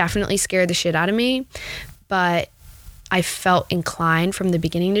 and it definitely scared the shit out of me, but I felt inclined from the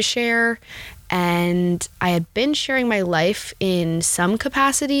beginning to share, and I had been sharing my life in some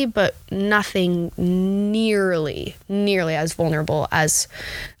capacity, but nothing nearly as vulnerable as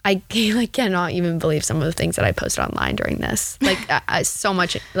I cannot even believe some of the things that I posted online during this. Like, so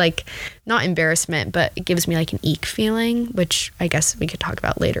much, like, not embarrassment, but it gives me like an eek feeling, which I guess we could talk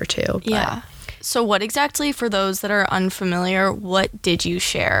about later too. But. Yeah. So what exactly, for those that are unfamiliar, what did you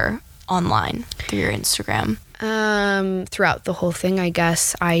share online through your Instagram? Throughout the whole thing, I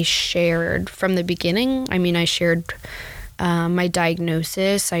guess I shared from the beginning. I mean, I shared my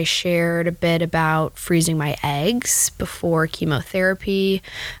diagnosis. I shared a bit about freezing my eggs before chemotherapy.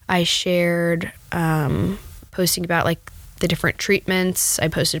 I shared posting about like the different treatments. I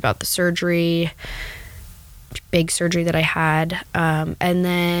posted about the surgery, big surgery that I had. And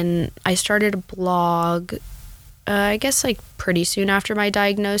then I started a blog, I guess like pretty soon after my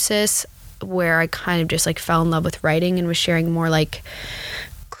diagnosis, where I kind of just like fell in love with writing and was sharing more like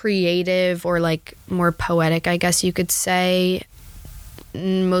creative or like more poetic, I guess you could say,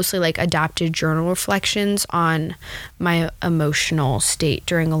 mostly like adapted journal reflections on my emotional state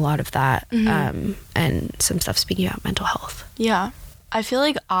during a lot of that, and some stuff speaking about mental health. Yeah. I feel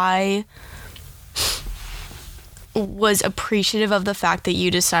like I was appreciative of the fact that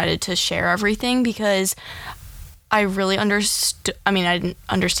you decided to share everything, because I really understood. I mean, I didn't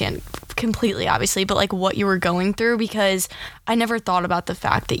understand completely, obviously, but like what you were going through, because I never thought about the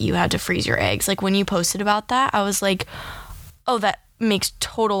fact that you had to freeze your eggs. Like, when you posted about that, I was like, oh, that makes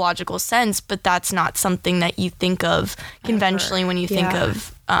total logical sense, but that's not something that you think of conventionally when you think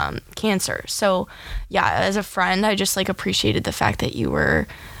of cancer. So yeah, as a friend, I just like appreciated the fact that you were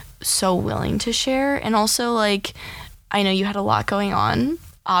so willing to share. And also, like, I know you had a lot going on,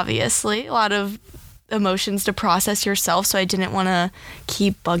 obviously, a lot of emotions to process yourself, so I didn't want to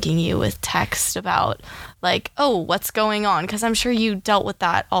keep bugging you with text about like, oh, what's going on, because I'm sure you dealt with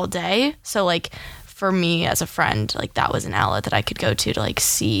that all day. So like for me as a friend, like that was an outlet that I could go to like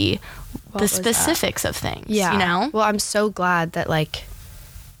see the specifics of things. Yeah, you know. Well, I'm so glad that, like,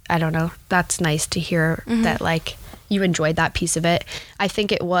 I don't know, that's nice to hear that like you enjoyed that piece of it. I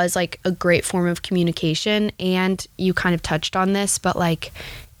think it was like a great form of communication, and you kind of touched on this, but like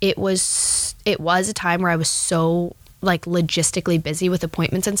it was a time where I was so like logistically busy with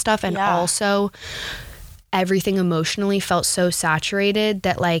appointments and stuff, and also everything emotionally felt so saturated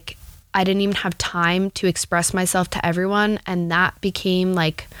that like I didn't even have time to express myself to everyone, and that became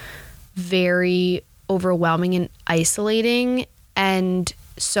like very overwhelming and isolating. And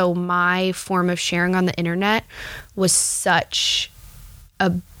so my form of sharing on the internet was such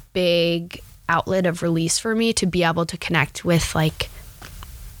a big outlet of release for me to be able to connect with like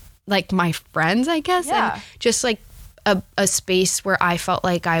my friends, I guess. Yeah. And just like a space where I felt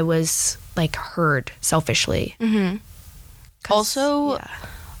like I was like heard selfishly. Mm-hmm. Also,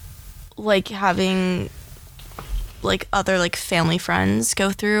 like having like other like family friends go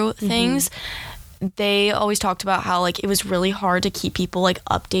through things, they always talked about how like it was really hard to keep people like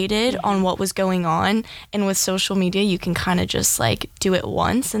updated on what was going on, and with social media you can kind of just like do it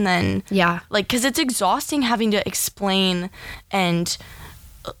once and then like, because it's exhausting having to explain, and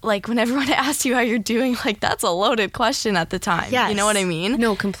like when everyone asks you how you're doing, like that's a loaded question at the time. You know what I mean?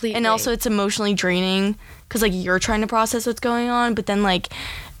 No, completely. And also it's emotionally draining because like you're trying to process what's going on, but then like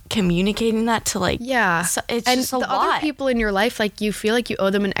communicating that to like so it's and just a the lot. other people in your life, like you feel like you owe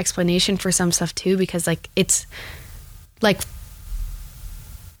them an explanation for some stuff too, because like it's like,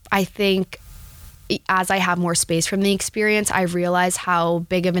 I think as I have more space from the experience, I realize how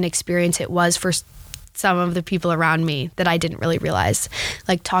big of an experience it was for some of the people around me that I didn't really realize.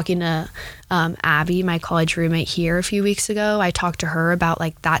 Like talking to Abby, my college roommate here a few weeks ago, I talked to her about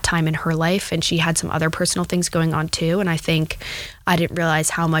like that time in her life, and she had some other personal things going on too. And I think I didn't realize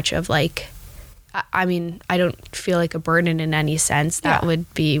how much of like, I mean, I don't feel like a burden in any sense. That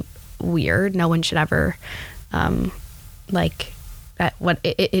would be weird. No one should ever like that. What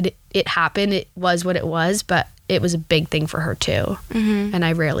it happened, it was what it was, but it was a big thing for her too. And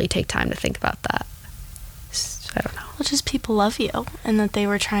I rarely take time to think about that. I don't know. Well, just people love you, and that they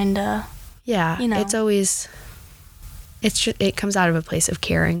were trying to, you know. It's always, it comes out of a place of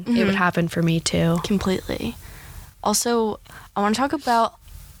caring. It would happen for me too. Completely. Also, I want to talk about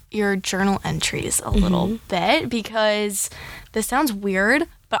your journal entries a little bit, because this sounds weird,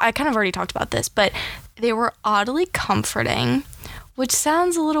 but I kind of already talked about this, but they were oddly comforting, which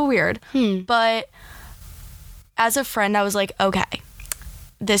sounds a little weird, but as a friend, I was like, okay,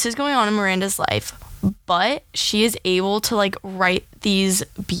 this is going on in Miranda's life, but she is able to like write these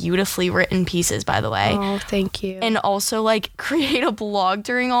beautifully written pieces, by the way. Oh, thank you. And also like create a blog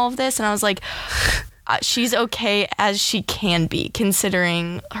during all of this. And I was like, she's okay as she can be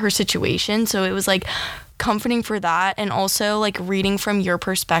considering her situation. So it was like comforting for that. And also like reading from your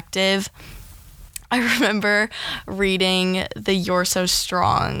perspective. I remember reading the "You're So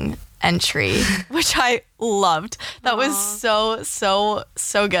Strong" entry, which I loved. That was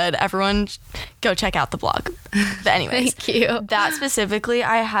so good. Everyone go check out the blog. But anyways, thank you. That specifically,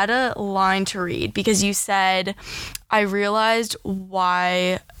 I had a line to read because you said, I realized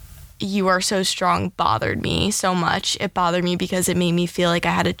why "You Are So Strong" bothered me so much. It bothered me because it made me feel like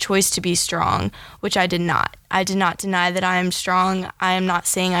I had a choice to be strong, which I did not. I did not deny that I am strong. I am not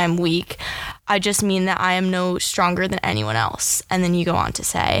saying I am weak. I just mean that I am no stronger than anyone else. And then you go on to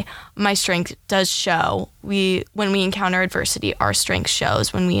say, my strength does show. When we encounter adversity, our strength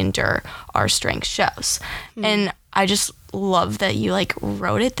shows. When we endure, our strength shows. And I just love that you like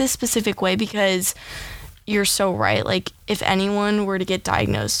wrote it this specific way, because you're so right. Like if anyone were to get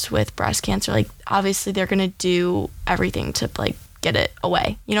diagnosed with breast cancer, like obviously they're going to do everything to like get it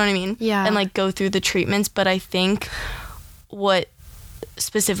away. You know what I mean? Yeah. And like go through the treatments. But I think what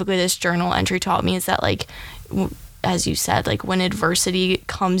specifically this journal entry taught me is that like, as you said, like when adversity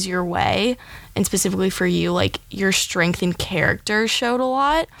comes your way, and specifically for you, like your strength and character showed a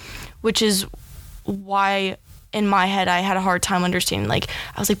lot, which is why in my head I had a hard time understanding. Like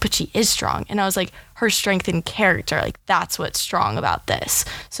I was like, but she is strong. And I was like, her strength and character, like that's what's strong about this.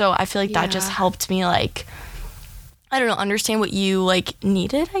 So I feel like that just helped me like, I don't know, understand what you like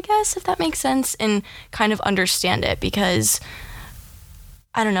needed, I guess, if that makes sense, and kind of understand it, because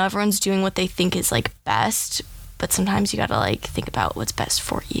I don't know, everyone's doing what they think is like best, but sometimes you gotta like think about what's best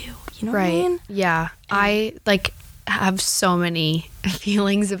for you. You know what I Right. mean? Yeah. I like have so many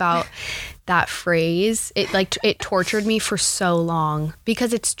feelings about that phrase. It tortured me for so long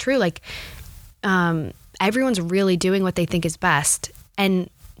because it's true. Like, everyone's really doing what they think is best. And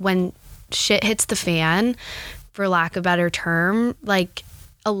when shit hits the fan, for lack of a better term, like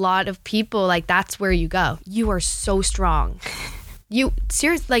a lot of people, like that's where you go. You are so strong. You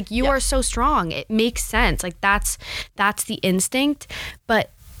seriously, like you are so strong. It makes sense. Like that's the instinct. But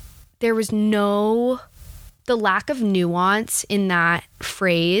there was the lack of nuance in that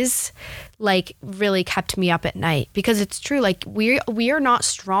phrase, like really kept me up at night because it's true. Like we are not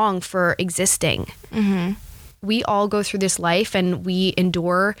strong for existing. Mm-hmm. We all go through this life and we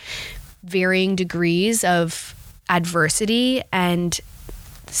endure varying degrees of adversity and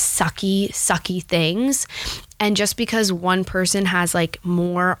sucky things. And just because one person has like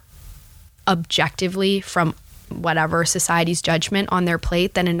more objectively from whatever society's judgment on their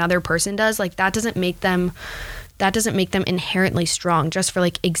plate than another person does, like that doesn't make them inherently strong just for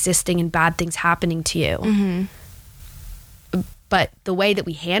like existing and bad things happening to you. Mm-hmm. But the way that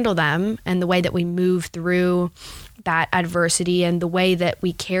we handle them and the way that we move through that adversity and the way that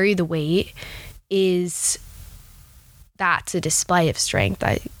we carry the weight that's a display of strength,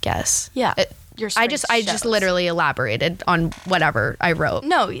 I guess. Yeah. I just literally elaborated on whatever I wrote.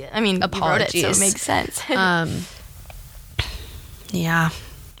 No, I mean, apologies. You wrote it, so it makes sense. Yeah.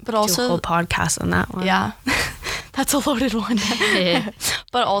 But also, do a whole podcast on that one. Yeah. That's a loaded one.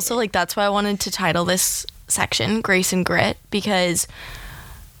 But also, like, that's why I wanted to title this section Grace and Grit, because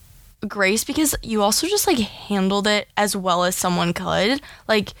you also just like handled it as well as someone could.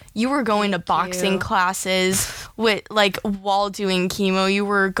 Like, you were going to boxing classes with like while doing chemo, you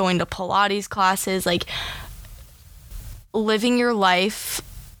were going to Pilates classes, like living your life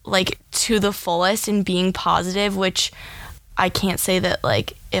like to the fullest and being positive, which I can't say that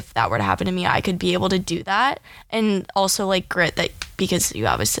like if that were to happen to me I could be able to do that. And also like grit, that because you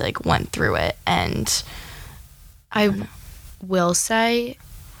obviously like went through it. And I will say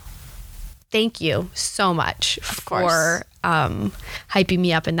thank you so much for hyping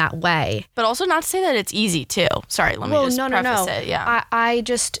me up in that way. But also not to say that it's easy too. Sorry, let me just preface it. Yeah. I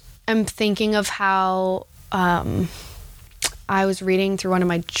just am thinking of how I was reading through one of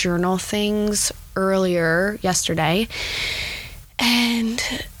my journal things yesterday,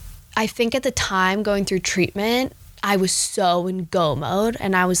 and I think at the time going through treatment, I was so in go mode,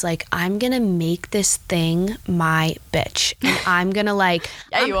 and I was like, I'm gonna make this thing my bitch, and I'm gonna like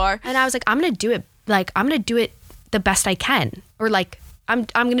you are. And I was like, I'm gonna do it the best I can, or like I'm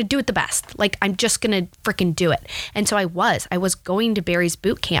gonna do it the best. Like I'm just gonna freaking do it. And so I was going to Barry's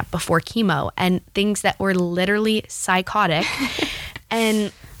boot camp before chemo and things that were literally psychotic.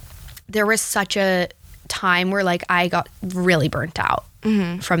 And there was such a time where like I got really burnt out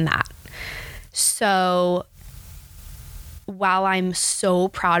from that. So while I'm so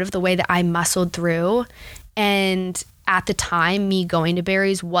proud of the way that I muscled through, and at the time me going to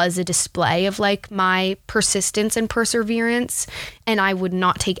Barry's was a display of like my persistence and perseverance, and I would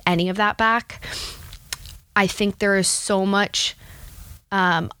not take any of that back, I think there is so much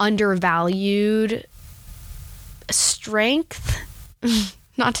undervalued strength,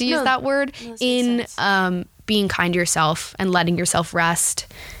 not to use that word, in being kind to yourself and letting yourself rest.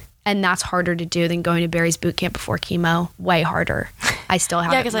 And that's harder to do than going to Barry's boot camp before chemo. Way harder. I still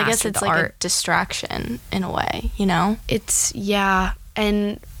haven't because I guess it's like a distraction in a way, you know? It's,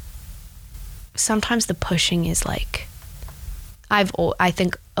 and sometimes the pushing is like, I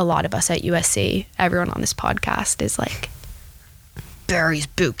think a lot of us at USC, everyone on this podcast is like, Barry's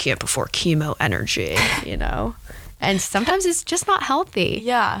boot camp before chemo energy, you know? And sometimes it's just not healthy.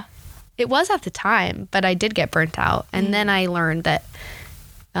 Yeah. It was at the time, but I did get burnt out. And then I learned that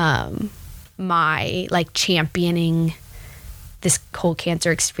my like championing this whole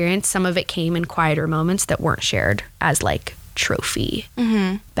cancer experience, some of it came in quieter moments that weren't shared as like trophy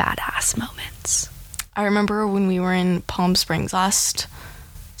badass moments. I remember when we were in Palm Springs last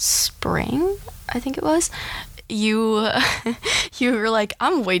spring, I think it was, you were like,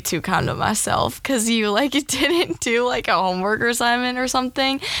 I'm way too kind to myself because you like didn't do like a homework assignment or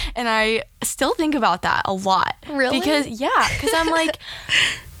something. And I still think about that a lot. Really? Because I'm like,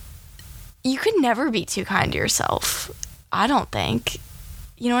 you could never be too kind to yourself, I don't think.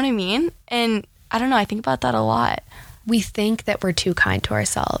 You know what I mean? And I don't know, I think about that a lot. We think that we're too kind to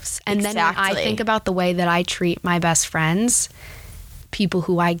ourselves. And Exactly. then when I think about the way that I treat my best friends, people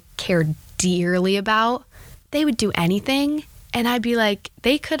who I care dearly about, they would do anything And I'd be like,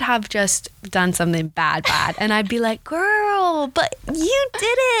 they could have just done something bad. And I'd be like, girl, but you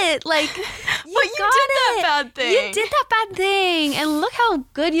did it. Like, you did that bad thing. You did that bad thing. And look how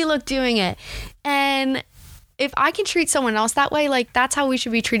good you look doing it. And if I can treat someone else that way, like, that's how we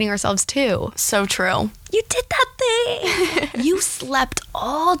should be treating ourselves too. So true. You did that thing. You slept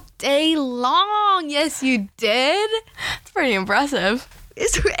all day long. Yes, you did. It's pretty impressive.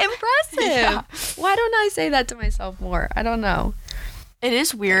 It's impressive. Yeah. Why don't I say that to myself more? I don't know. It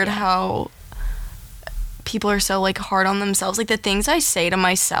is weird how people are so, like, hard on themselves. Like, the things I say to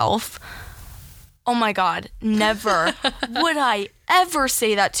myself, oh my God, never would I ever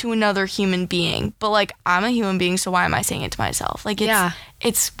say that to another human being. But, like, I'm a human being, so why am I saying it to myself? Like,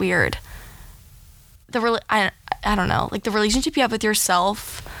 it's weird. I don't know. Like, the relationship you have with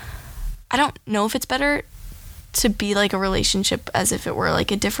yourself, I don't know if it's better to be like a relationship as if it were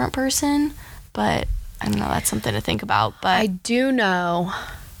like a different person, but I don't know, that's something to think about. But I do know,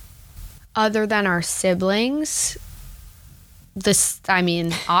 other than our siblings,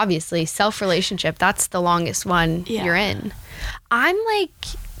 obviously self-relationship, that's the longest one you're in. I'm like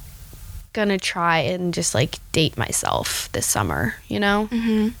gonna try and just like date myself this summer, you know?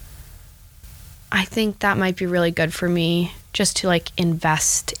 I think that might be really good for me, just to like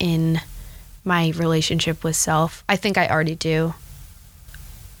invest in my relationship with self. I think I already do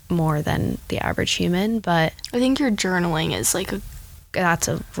more than the average human, but I think your journaling is like that's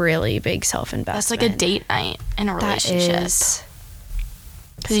a really big self-investment. That's like a date night in a relationship. That is.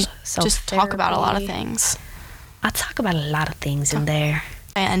 Because you just talk about a lot of things. I talk about a lot of things in there.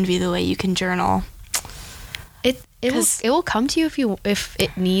 I envy the way you can journal. It will come to you if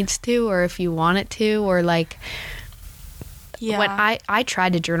it needs to, or if you want it to, or like. Yeah. When I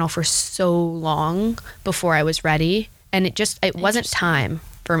tried to journal for so long before I was ready, and it wasn't time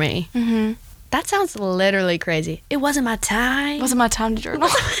for me. That sounds literally crazy. It wasn't my time. It wasn't my time to journal.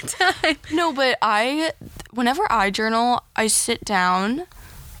 It wasn't my time. No, but whenever I journal, I sit down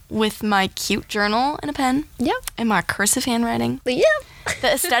with my cute journal and a pen. Yeah. And my cursive handwriting. Yeah.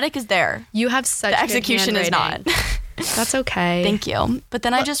 The aesthetic is there. You have such the execution is not. That's okay. Thank you. But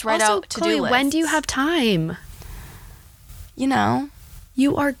then I just write out to-do lists. When do you have time? You know.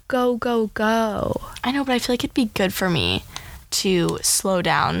 You are go, go, go. I know, but I feel like it'd be good for me to slow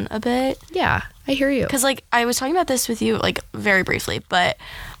down a bit. Yeah, I hear you. Because, like, I was talking about this with you, like, very briefly, but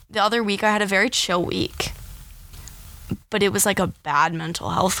the other week I had a very chill week. But it was, like, a bad mental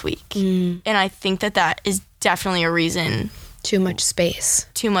health week. And I think that is definitely a reason. Too much space.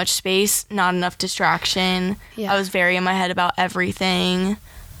 Too much space, not enough distraction. Yeah. I was very in my head about everything.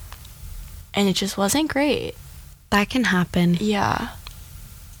 And it just wasn't great. That can happen. Yeah.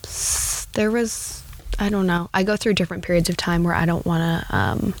 There was, I don't know. I go through different periods of time where I don't want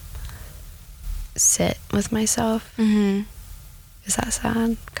to sit with myself. Is that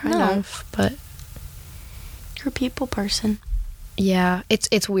sad? Kind of, but you're a people person. Yeah,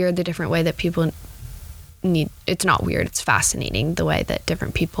 it's weird the different way that people need. It's not weird. It's fascinating the way that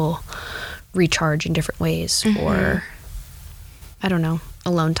different people recharge in different ways, or I don't know,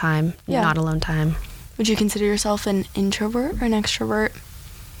 alone time, not alone time. Would you consider yourself an introvert or an extrovert?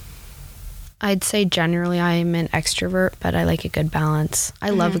 I'd say generally I'm an extrovert, but I like a good balance. I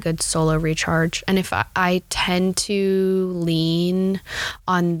love a good solo recharge. And if I tend to lean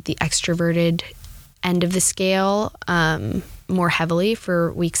on the extroverted end of the scale more heavily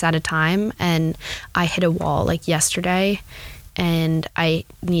for weeks at a time, and I hit a wall like yesterday, and I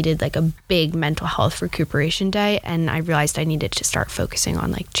needed like a big mental health recuperation day, and I realized I needed to start focusing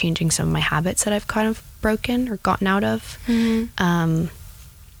on like changing some of my habits that I've kind of broken or gotten out of.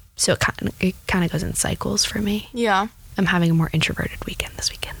 So it kind of goes in cycles for me. Yeah. I'm having a more introverted weekend this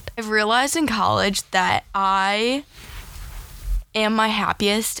weekend. I've realized in college that I am my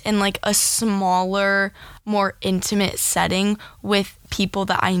happiest in like a smaller, more intimate setting with people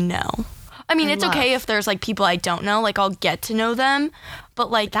that I know. I mean, it's okay if there's like people I don't know, like I'll get to know them,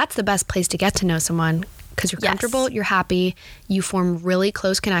 but like that's the best place to get to know someone, because you're comfortable, you're happy, you form really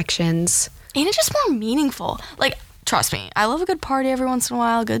close connections. And it's just more meaningful. Like, trust me, I love a good party every once in a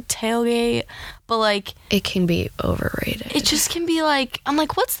while, a good tailgate, but like it can be overrated. It just can be like, I'm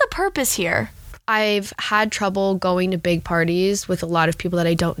like, what's the purpose here? I've had trouble going to big parties with a lot of people that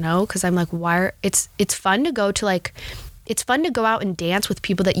I don't know, because I'm like, it's fun to go to like, it's fun to go out and dance with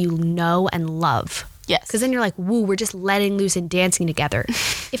people that you know and love. Yes. Because then you're like, woo, we're just letting loose and dancing together.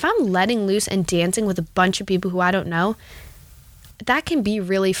 If I'm letting loose and dancing with a bunch of people who I don't know, that can be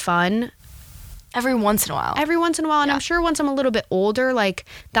really fun. Every once in a while. And I'm sure once I'm a little bit older, like,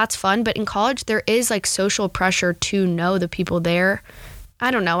 that's fun. But in college, there is, like, social pressure to know the people there.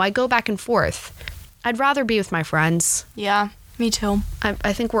 I don't know. I go back and forth. I'd rather be with my friends. Yeah. Me too.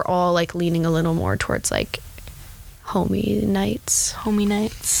 I think we're all like leaning a little more towards like homie nights. Homie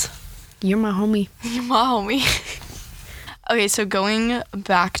nights. You're my homie. You're my homie. Okay, so going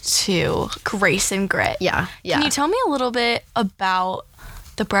back to Grace and Grit. Yeah. Can you tell me a little bit about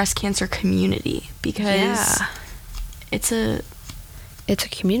the breast cancer community? Because it's a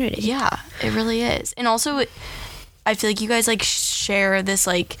community. Yeah, it really is. And also, I feel like you guys like share this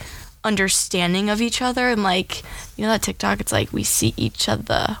like understanding of each other, and like, you know that TikTok, it's like we see each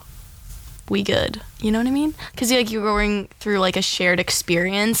other, we good, you know what I mean? Because like you're going through like a shared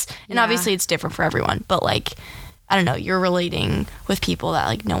experience, and obviously it's different for everyone, but like, I don't know, you're relating with people that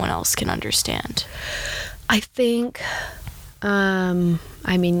like no one else can understand. I think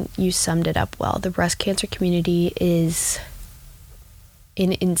I mean, you summed it up well. The breast cancer community is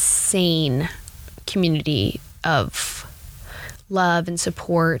an insane community of love and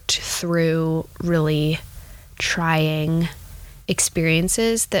support through really trying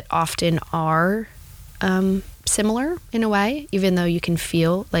experiences that often are similar in a way, even though you can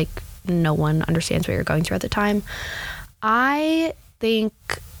feel like no one understands what you're going through at the time. I think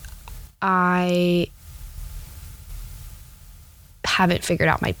I haven't figured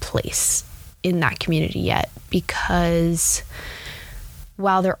out my place in that community yet, because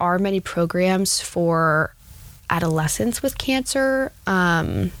while there are many programs for adolescents with cancer,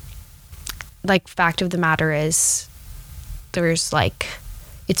 like, fact of the matter is there's like,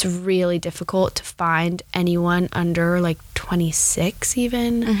 it's really difficult to find anyone under like 26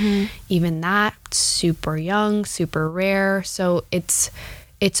 even. Even that, super young, super rare. So it's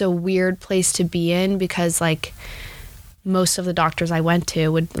a weird place to be in, because like most of the doctors I went to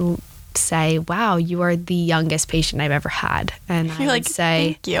would say, wow, you are the youngest patient I've ever had. And I would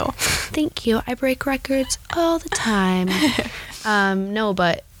say, thank you. Thank you. I break records all the time. No,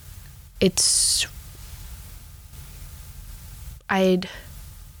 but I'd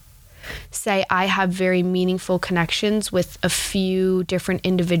say I have very meaningful connections with a few different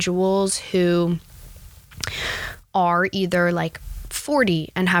individuals who are either like 40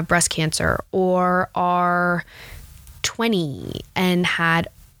 and have breast cancer, or are 20 and had,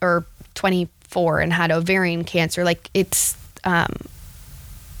 or 24 and had ovarian cancer. Like, it's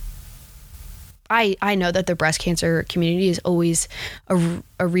I know that the breast cancer community is always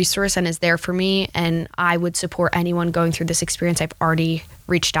a resource and is there for me, and I would support anyone going through this experience. I've already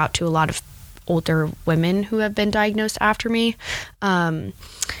reached out to a lot of older women who have been diagnosed after me,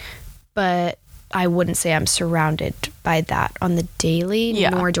 but I wouldn't say I'm surrounded by that on the daily,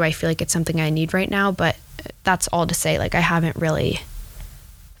 nor do I feel like it's something I need right now. But that's all to say, like, I haven't really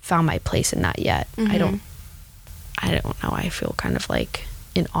found my place in that yet. I don't know. I feel kind of like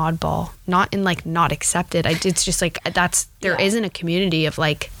an oddball, not in like not accepted. It's just like there isn't a community of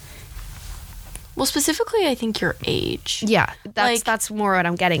like. Well, specifically, I think your age. Yeah, that's more what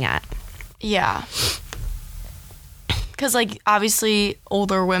I'm getting at. Yeah. Because like obviously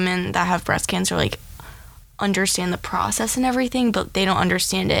older women that have breast cancer like understand the process and everything, but they don't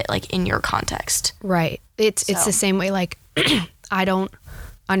understand it like in your context. Right. It's the same way, like I don't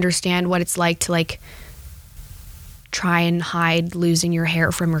understand what it's like to like try and hide losing your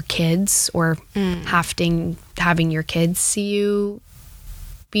hair from your kids, or having your kids see you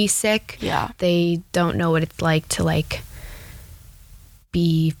be sick. Yeah. They don't know what it's like to like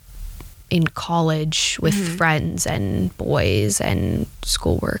be in college with friends and boys and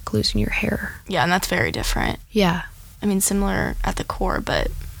schoolwork, losing your hair. Yeah, and that's very different. Yeah. I mean, similar at the core, but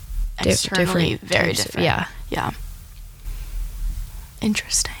externally very different. Yeah. Yeah.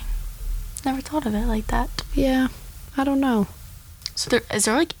 Interesting. Never thought of it like that. Yeah. I don't know. So is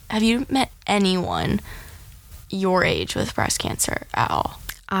there like, have you met anyone your age with breast cancer at all?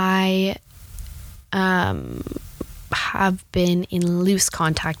 I have been in loose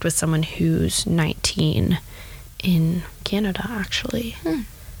contact with someone who's 19 in Canada, actually.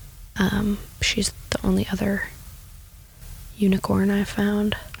 She's the only other unicorn I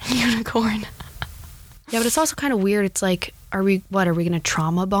found. Unicorn. Yeah, but it's also kind of weird. It's like, are we going to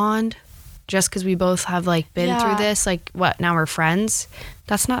trauma bond just because we both have like been through this? Like, what, now we're friends?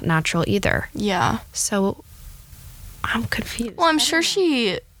 That's not natural either. Yeah. So I'm confused. Well, I'm sure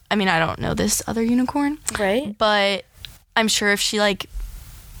I mean, I don't know this other unicorn. Right. But I'm sure if she like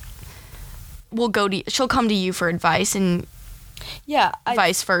she'll come to you for advice, and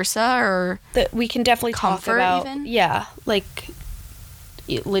vice versa, or that we can definitely talk about. Even? Yeah, like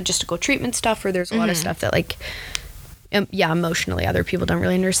logistical treatment stuff, or there's a lot of stuff that like emotionally other people don't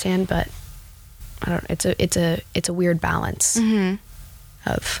really understand, but I don't, it's a weird balance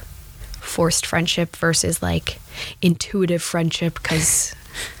of forced friendship versus like intuitive friendship, because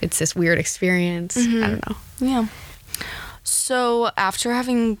it's this weird experience. I don't know. Yeah. So after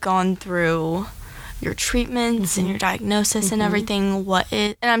having gone through your treatments and your diagnosis and everything,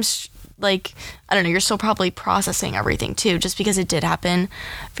 and I'm like, I don't know, you're still probably processing everything too, just because it did happen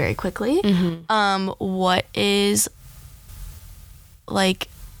very quickly. What is, like,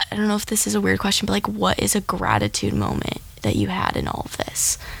 I don't know if this is a weird question, but like, what is a gratitude moment that you had in all of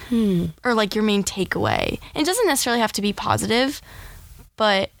this? Or like your main takeaway? And it doesn't necessarily have to be positive,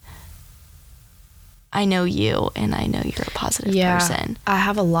 but I know you and I know you're a positive person. I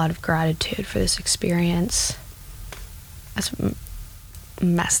have a lot of gratitude for this experience. As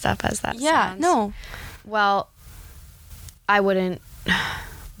messed up as that sounds. No. Well, I wouldn't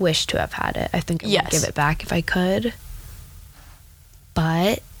wish to have had it. I think I would give it back if I could.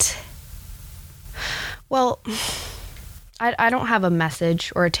 But, well, I don't have a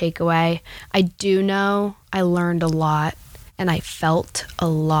message or a takeaway. I do know I learned a lot and I felt a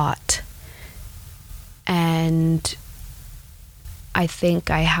lot. And I think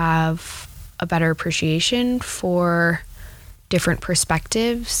I have a better appreciation for different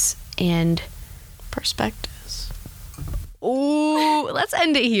perspectives and perspectives. Oh, let's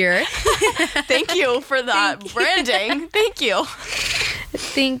end it here. Thank you for that branding. Thank you. I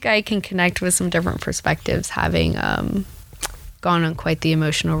think I can connect with some different perspectives, having gone on quite the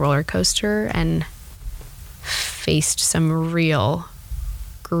emotional roller coaster and faced some real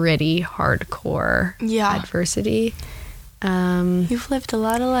gritty, hardcore adversity. You've lived a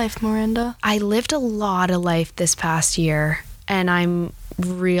lot of life, Miranda. I lived a lot of life this past year, and I'm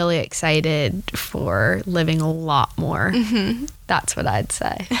really excited for living a lot more. That's what I'd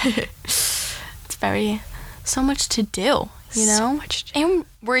say. It's so much to do, you know? So much to do. And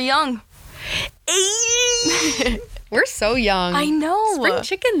we're young. We're so young. I know.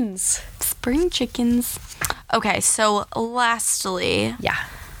 Spring chickens. Okay, so lastly,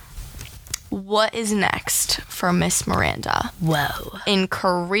 what is next for Miss Miranda? Whoa. In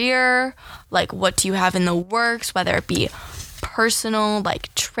career, like what do you have in the works, whether it be personal,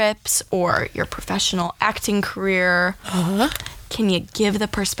 like trips, or your professional acting career? Can you give the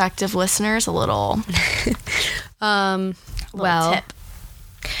prospective listeners a little, tip? I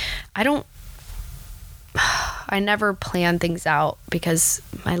never plan things out because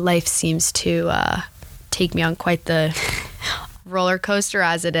my life seems to take me on quite the roller coaster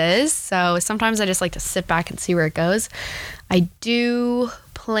as it is. So sometimes I just like to sit back and see where it goes. I do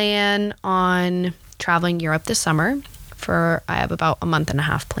plan on traveling Europe this summer. I have about a month and a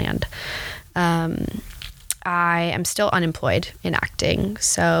half planned. I am still unemployed in acting.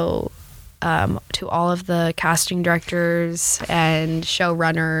 So to all of the casting directors and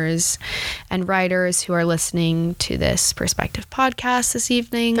showrunners and writers who are listening to this Perspective podcast this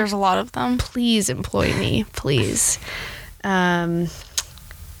evening. There's a lot of them. Please employ me, please. Are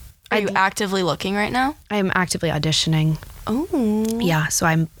you actively looking right now? I am actively auditioning. Oh. Yeah, so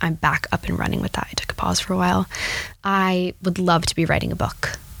I'm back up and running with that. I took a pause for a while. I would love to be writing a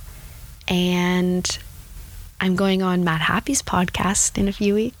book. And I'm going on Matt Happy's podcast in a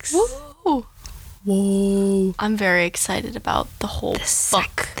few weeks. Whoa. I'm very excited about the whole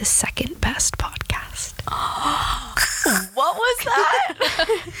book. The second best podcast. What was that?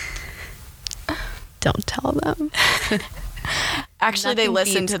 Don't tell them. Actually, they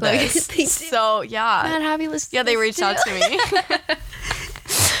listened to this. They so, yeah. Matt Happy listens. Yeah, they reached out to me.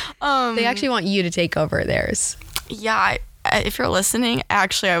 They actually want you to take over theirs. Yeah, if you're listening,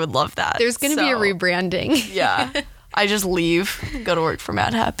 actually, I would love that. There's going to be a rebranding. Yeah. I just leave, go to work for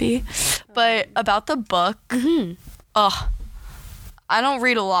Matt Happy. But about the book, I don't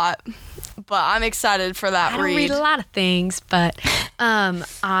read a lot, but I'm excited for that I don't read a lot of things, but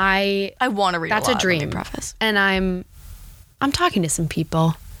I want to read a lot. That's a dream. Preface. And I'm talking to some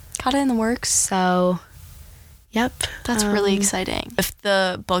people. Got it in the works. So, yep. That's really exciting. If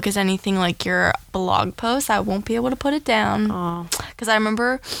the book is anything like your blog post, I won't be able to put it down. Because I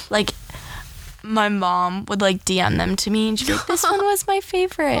remember, like, my mom would, like, DM them to me, and she'd be like, this one was my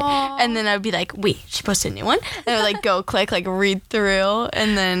favorite. And then I'd be like, wait, she posted a new one? And I would, like, go click, like, read through,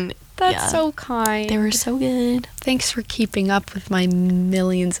 and then, That's so kind. They were so good. Thanks for keeping up with my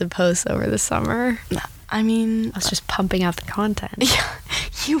millions of posts over the summer. I mean, I was just pumping out the content. Yeah,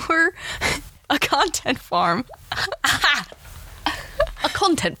 you were a content farm. A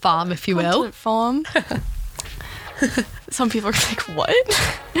content farm, if you will. Content farm. Some people are like, what?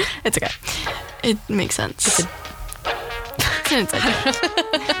 It's okay. It makes sense. It's an inside joke.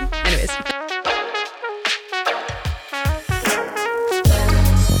 Anyways.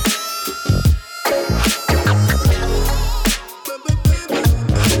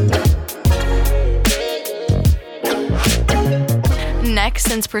 Next,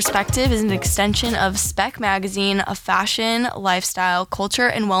 since Perspective is an extension of Spec Magazine, a fashion, lifestyle, culture,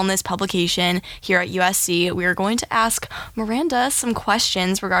 and wellness publication here at USC. We are going to ask Miranda some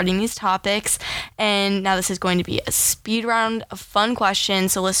questions regarding these topics, and now this is going to be a speed round of fun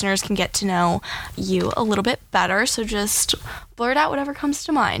questions so listeners can get to know you a little bit better. So just blurt out whatever comes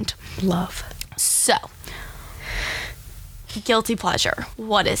to mind. Love. So, guilty pleasure.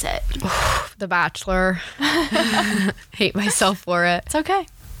 What is it? The Bachelor. Hate myself for it. It's okay.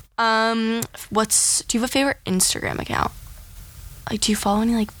 Do you have a favorite Instagram account? Like, do you follow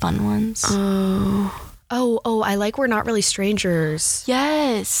any, like, fun ones? Oh, I like We're Not Really Strangers.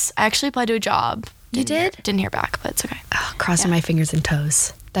 Yes. I actually applied to a job. Didn't hear back, but it's okay. Oh, crossing my fingers and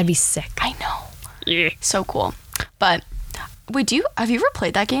toes. That'd be sick. I know. Yeah. So cool. But, wait, have you ever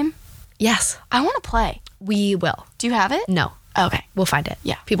played that game? Yes. I want to play. We will. Do you have it? No. Okay. We'll find it.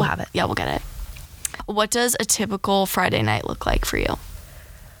 Yeah. People have it. Yeah, we'll get it. What does a typical Friday night look like for you?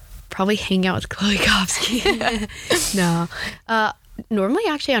 Probably hang out with Chloe Kopsky. No. Normally,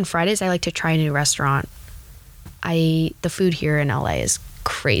 actually, on Fridays, I like to try a new restaurant. The food here in LA is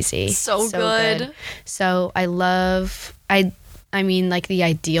crazy. So good. So I love, I mean, like the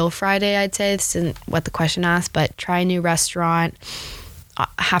ideal Friday, I'd say. This isn't what the question asked, but try a new restaurant.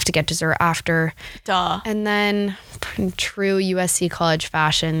 Have to get dessert after. Duh. And then, true USC college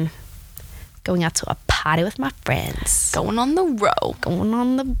fashion, going out to a party with my friends. Going on the row.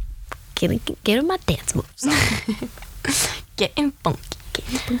 Getting my dance moves on. Getting funky.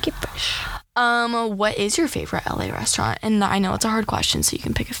 Getting funky fresh. What is your favorite LA restaurant? And I know it's a hard question, so you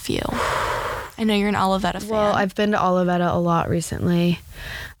can pick a few. I know you're an Olivetta fan. Well, I've been to Olivetta a lot recently.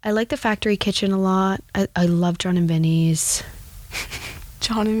 I like the Factory Kitchen a lot. I love John and Vinny's.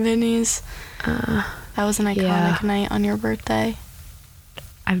 John and Vinny's. That was an iconic night on your birthday.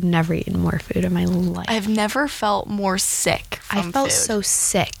 I've never eaten more food in my life. I've never felt more sick from I felt food. so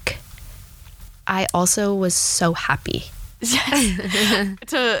sick. I also was so happy. Yes.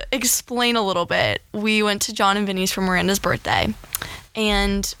 To explain a little bit, we went to John and Vinny's for Miranda's birthday.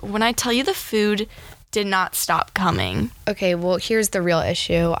 And when I tell you the food did not stop coming. Okay, well, here's the real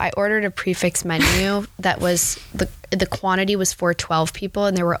issue. I ordered a prefix menu that was, the quantity was for 12 people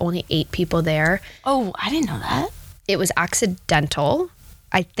and there were only 8 people there. Oh, I didn't know that. It was accidental.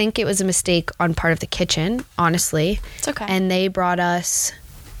 I think it was a mistake on part of the kitchen, honestly. It's okay. And they brought us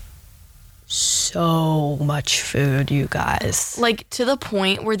so much food, you guys. Like, to the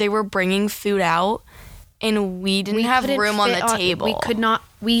point where they were bringing food out and we didn't have room on the table. We could not.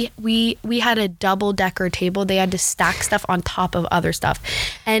 We had a double-decker table. They had to stack stuff on top of other stuff.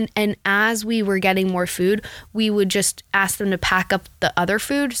 And as we were getting more food, we would just ask them to pack up the other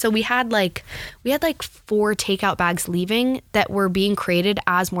food. So we had like 4 takeout bags leaving that were being created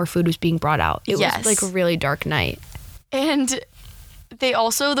as more food was being brought out. It was like a really dark night. And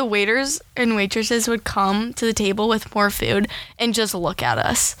the waiters and waitresses would come to the table with more food and just look at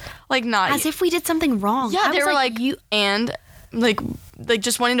us. Like, not as if we did something wrong. Yeah, they were like you, and like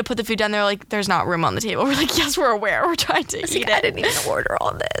just wanting to put the food down. They're like, there's not room on the table. We're like, yes, we're aware. We're trying to eat it. I didn't even order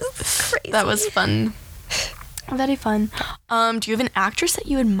all this. It's crazy. That was fun. Very fun. Do you have an actress that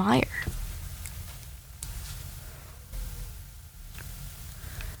you admire?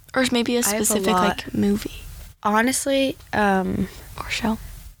 Or maybe a specific like movie? Honestly, or show.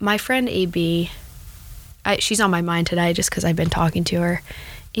 My friend AB, she's on my mind today just because I've been talking to her.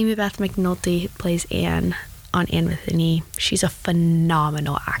 Amy Beth McNulty plays Anne on Anne with an E. She's a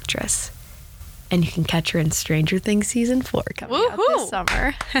phenomenal actress. And you can catch her in Stranger Things season 4 coming out this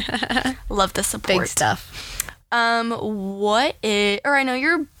summer. Love the support. Big stuff. I know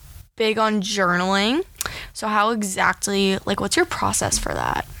you're big on journaling. So how exactly, like, what's your process for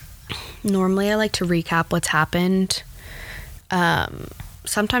that? Normally I like to recap what's happened.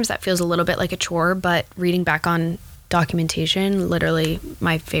 Sometimes that feels a little bit like a chore, but reading back on documentation, literally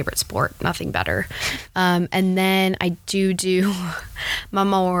my favorite sport, nothing better. And then I do my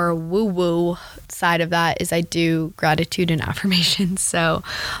more woo-woo side of that is I do gratitude and affirmations. So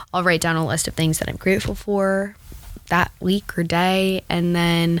I'll write down a list of things that I'm grateful for that week or day, and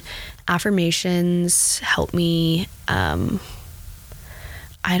then affirmations help me.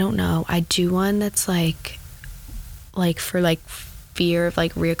 I don't know. I do one that's like for like fear of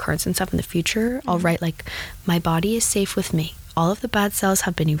like reoccurrence and stuff in the future. Mm-hmm. I'll write like, my body is safe with me. All of the bad cells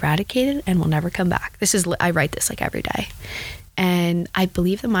have been eradicated and will never come back. I write this like every day. And I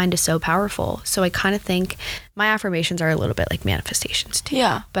believe the mind is so powerful. So I kind of think my affirmations are a little bit like manifestations too.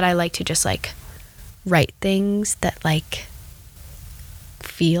 Yeah. But I like to just like write things that like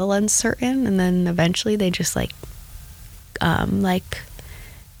feel uncertain, and then eventually they just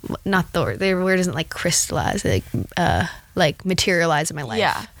not the word isn't like crystallize, like materialize in my life.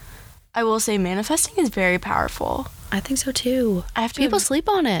 Yeah. I will say manifesting is very powerful. I think so too. People sleep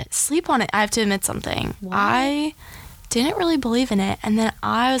on it. I have to admit something. What? I didn't really believe in it. And then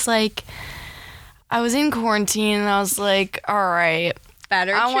I was like, I was in quarantine and I was like, all right,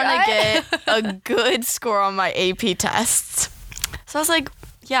 I want to get a good score on my AP tests. So I was like,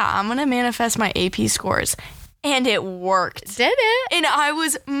 yeah, I'm going to manifest my AP scores. And it worked. Did it? And I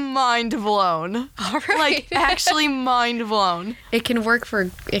was mind blown. All right. Like, actually mind blown. It can work for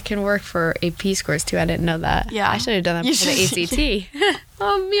AP scores too. I didn't know that. Yeah. I should have done that for the ACT.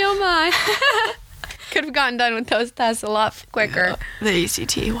 Oh my. Could have gotten done with those tests a lot quicker. The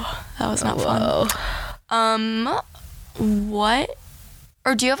ACT. That was not fun. What,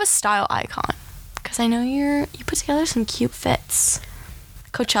 or do you have a style icon? Because I know you put together some cute fits.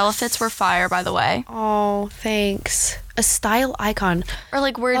 Coachella fits were fire, by the way. Oh, thanks. A style icon. Or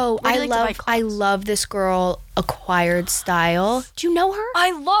like where do you like to buy clothes? I love this girl, Acquired Style. Do you know her?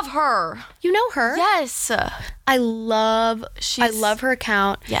 I love her. You know her? Yes. I love her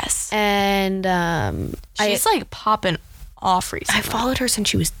account. Yes. And she's like popping off recently. I followed her since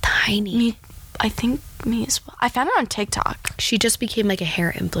she was tiny. I think me as well. I found her on TikTok. She just became like a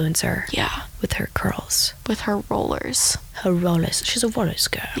hair influencer. Yeah. With her curls. With her rollers. Her rollers. She's a rollers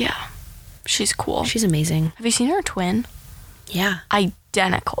girl. Yeah. She's cool. She's amazing. Have you seen her twin? Yeah.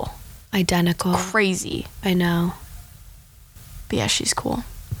 Identical. Crazy. I know. But yeah, she's cool.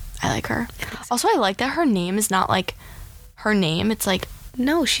 I like her. Also, I like that her name is not like her name. It's like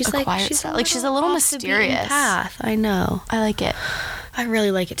no, she's she's a little mysterious. Path. I know. I like it. I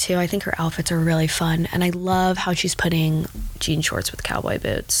really like it too. I think her outfits are really fun, and I love how she's putting jean shorts with cowboy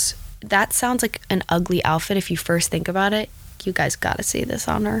boots. That sounds like an ugly outfit if you first think about it. You guys gotta see this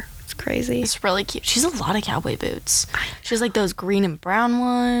on her. It's crazy. It's really cute. She's a lot of cowboy boots. She has like those green and brown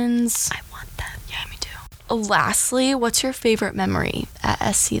ones. I want them. Yeah, me too. Lastly, what's your favorite memory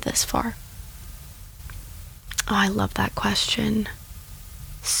at SC this far? Oh, I love that question.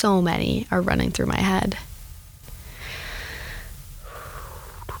 So many are running through my head.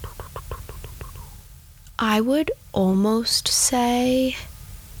 I would almost say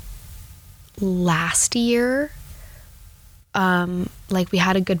last year, like we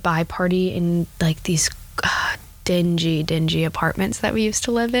had a goodbye party in like these dingy apartments that we used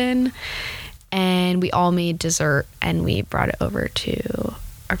to live in, and we all made dessert and we brought it over to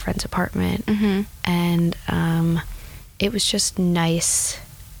our friend's apartment. Mm-hmm. And it was just nice.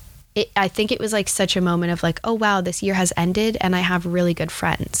 I think it was like such a moment of like, oh wow, this year has ended and I have really good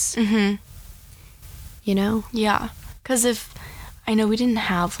friends. Mm-hmm. You know? Yeah. Because I know we didn't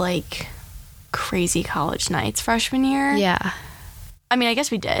have like crazy college nights freshman year. Yeah. I mean, I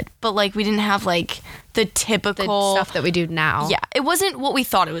guess we did, but like we didn't have like the typical stuff that we do now. Yeah. It wasn't what we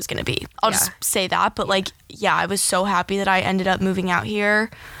thought it was going to be. I'll just say that. But like, yeah, I was so happy that I ended up moving out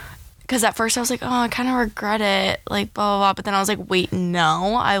here. Because at first I was like, oh, I kind of regret it. Like, blah, blah, blah. But then I was like, wait,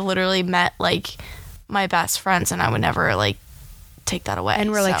 no. I literally met like my best friends and I would never like take that away.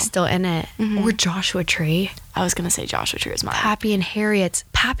 And we're like still in it. Mm-hmm. Or Joshua Tree. I was gonna say Joshua Tree is mine. Pappy and Harriet's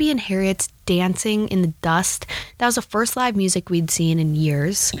dancing in the dust. That was the first live music we'd seen in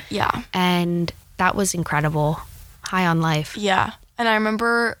years. Yeah. And that was incredible. High on life. Yeah. And I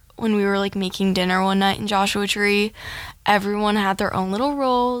remember when we were like making dinner one night in Joshua Tree, everyone had their own little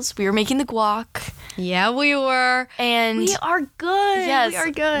rolls. We were making the guac. Yeah, we were. And we are good. Yes. We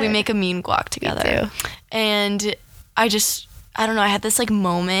are good. We make a mean guac together. Me too. And I don't know, I had this like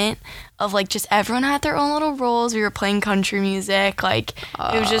moment of like just everyone had their own little roles. We were playing country music. Like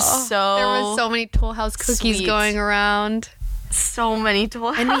it was just so there was so many Toll House cookies sweet. Going around. So many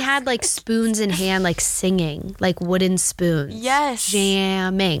Toll House. And we had like spoons in hand, like singing, like wooden spoons. Yes.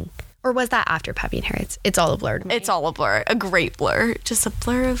 Jamming. Or was that after Pappy and Harriet's? It's all a blur to me. It's all a blur. A great blur. Just a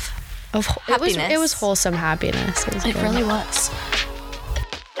blur of happiness. It was wholesome happiness. It really was.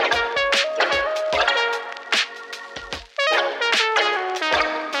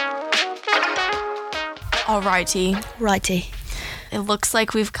 Alrighty. It looks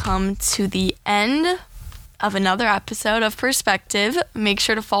like we've come to the end of another episode of Perspective. Make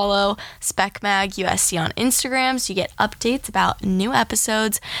sure to follow Spec Mag USC on Instagram so you get updates about new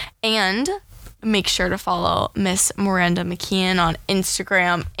episodes, and make sure to follow Miss Miranda McKeon on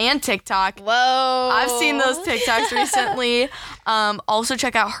Instagram and TikTok. Whoa. I've seen those TikToks recently. Also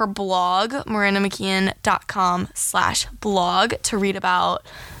check out her blog, mirandamckeon.com/blog, to read about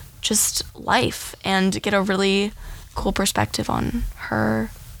just life and get a really cool perspective on her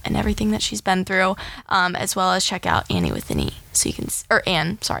and everything that she's been through, as well as check out Annie with an E. So you can, or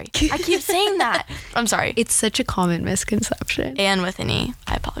Anne, sorry. I keep saying that. I'm sorry. It's such a common misconception. Anne with an E.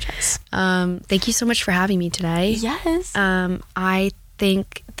 I apologize. Thank you so much for having me today. Yes. I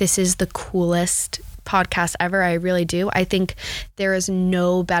think this is the coolest podcast ever. I really do. I think there is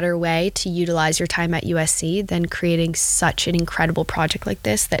no better way to utilize your time at USC than creating such an incredible project like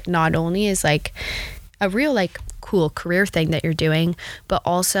this that not only is like a real like cool career thing that you're doing, but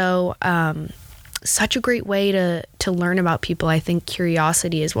also such a great way to learn about people. I think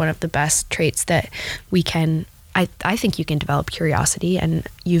curiosity is one of the best traits that we can, I think you can develop curiosity, and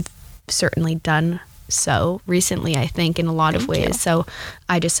you've certainly done so recently, I think, in a lot of ways. Thank you. So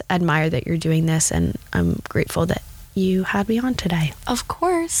I just admire that you're doing this, and I'm grateful that you had me on today. Of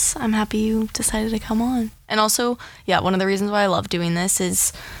course. I'm happy you decided to come on. And also, yeah, one of the reasons why I love doing this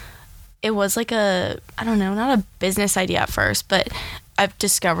is it was like I don't know, not a business idea at first, but I've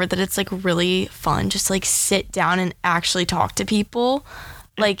discovered that it's like really fun just to like sit down and actually talk to people.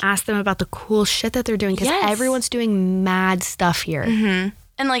 Like, ask them about the cool shit that they're doing, because Yes. everyone's doing mad stuff here. and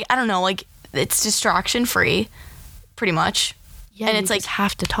like, I don't know, like it's distraction free pretty much. Yeah, And you it's like, just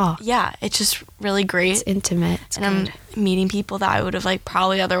have to talk. yeah, it's just really great. It's intimate. It's and good. I'm meeting people that I would have like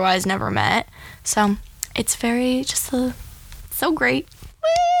probably otherwise never met. So it's very so great.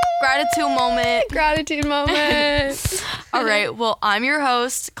 Gratitude moment. Gratitude moment. All right. Well, I'm your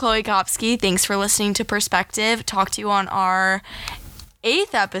host, Chloe Kopsky. Thanks for listening to Perspective. Talk to you on our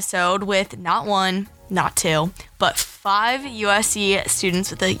 8th episode with not 1, not 2, but 5 USC students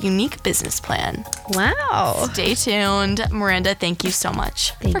with a unique business plan. Wow. Stay tuned. Miranda, thank you so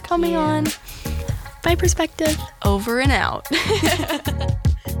much Thank for coming you. on. By Perspective. Over and out.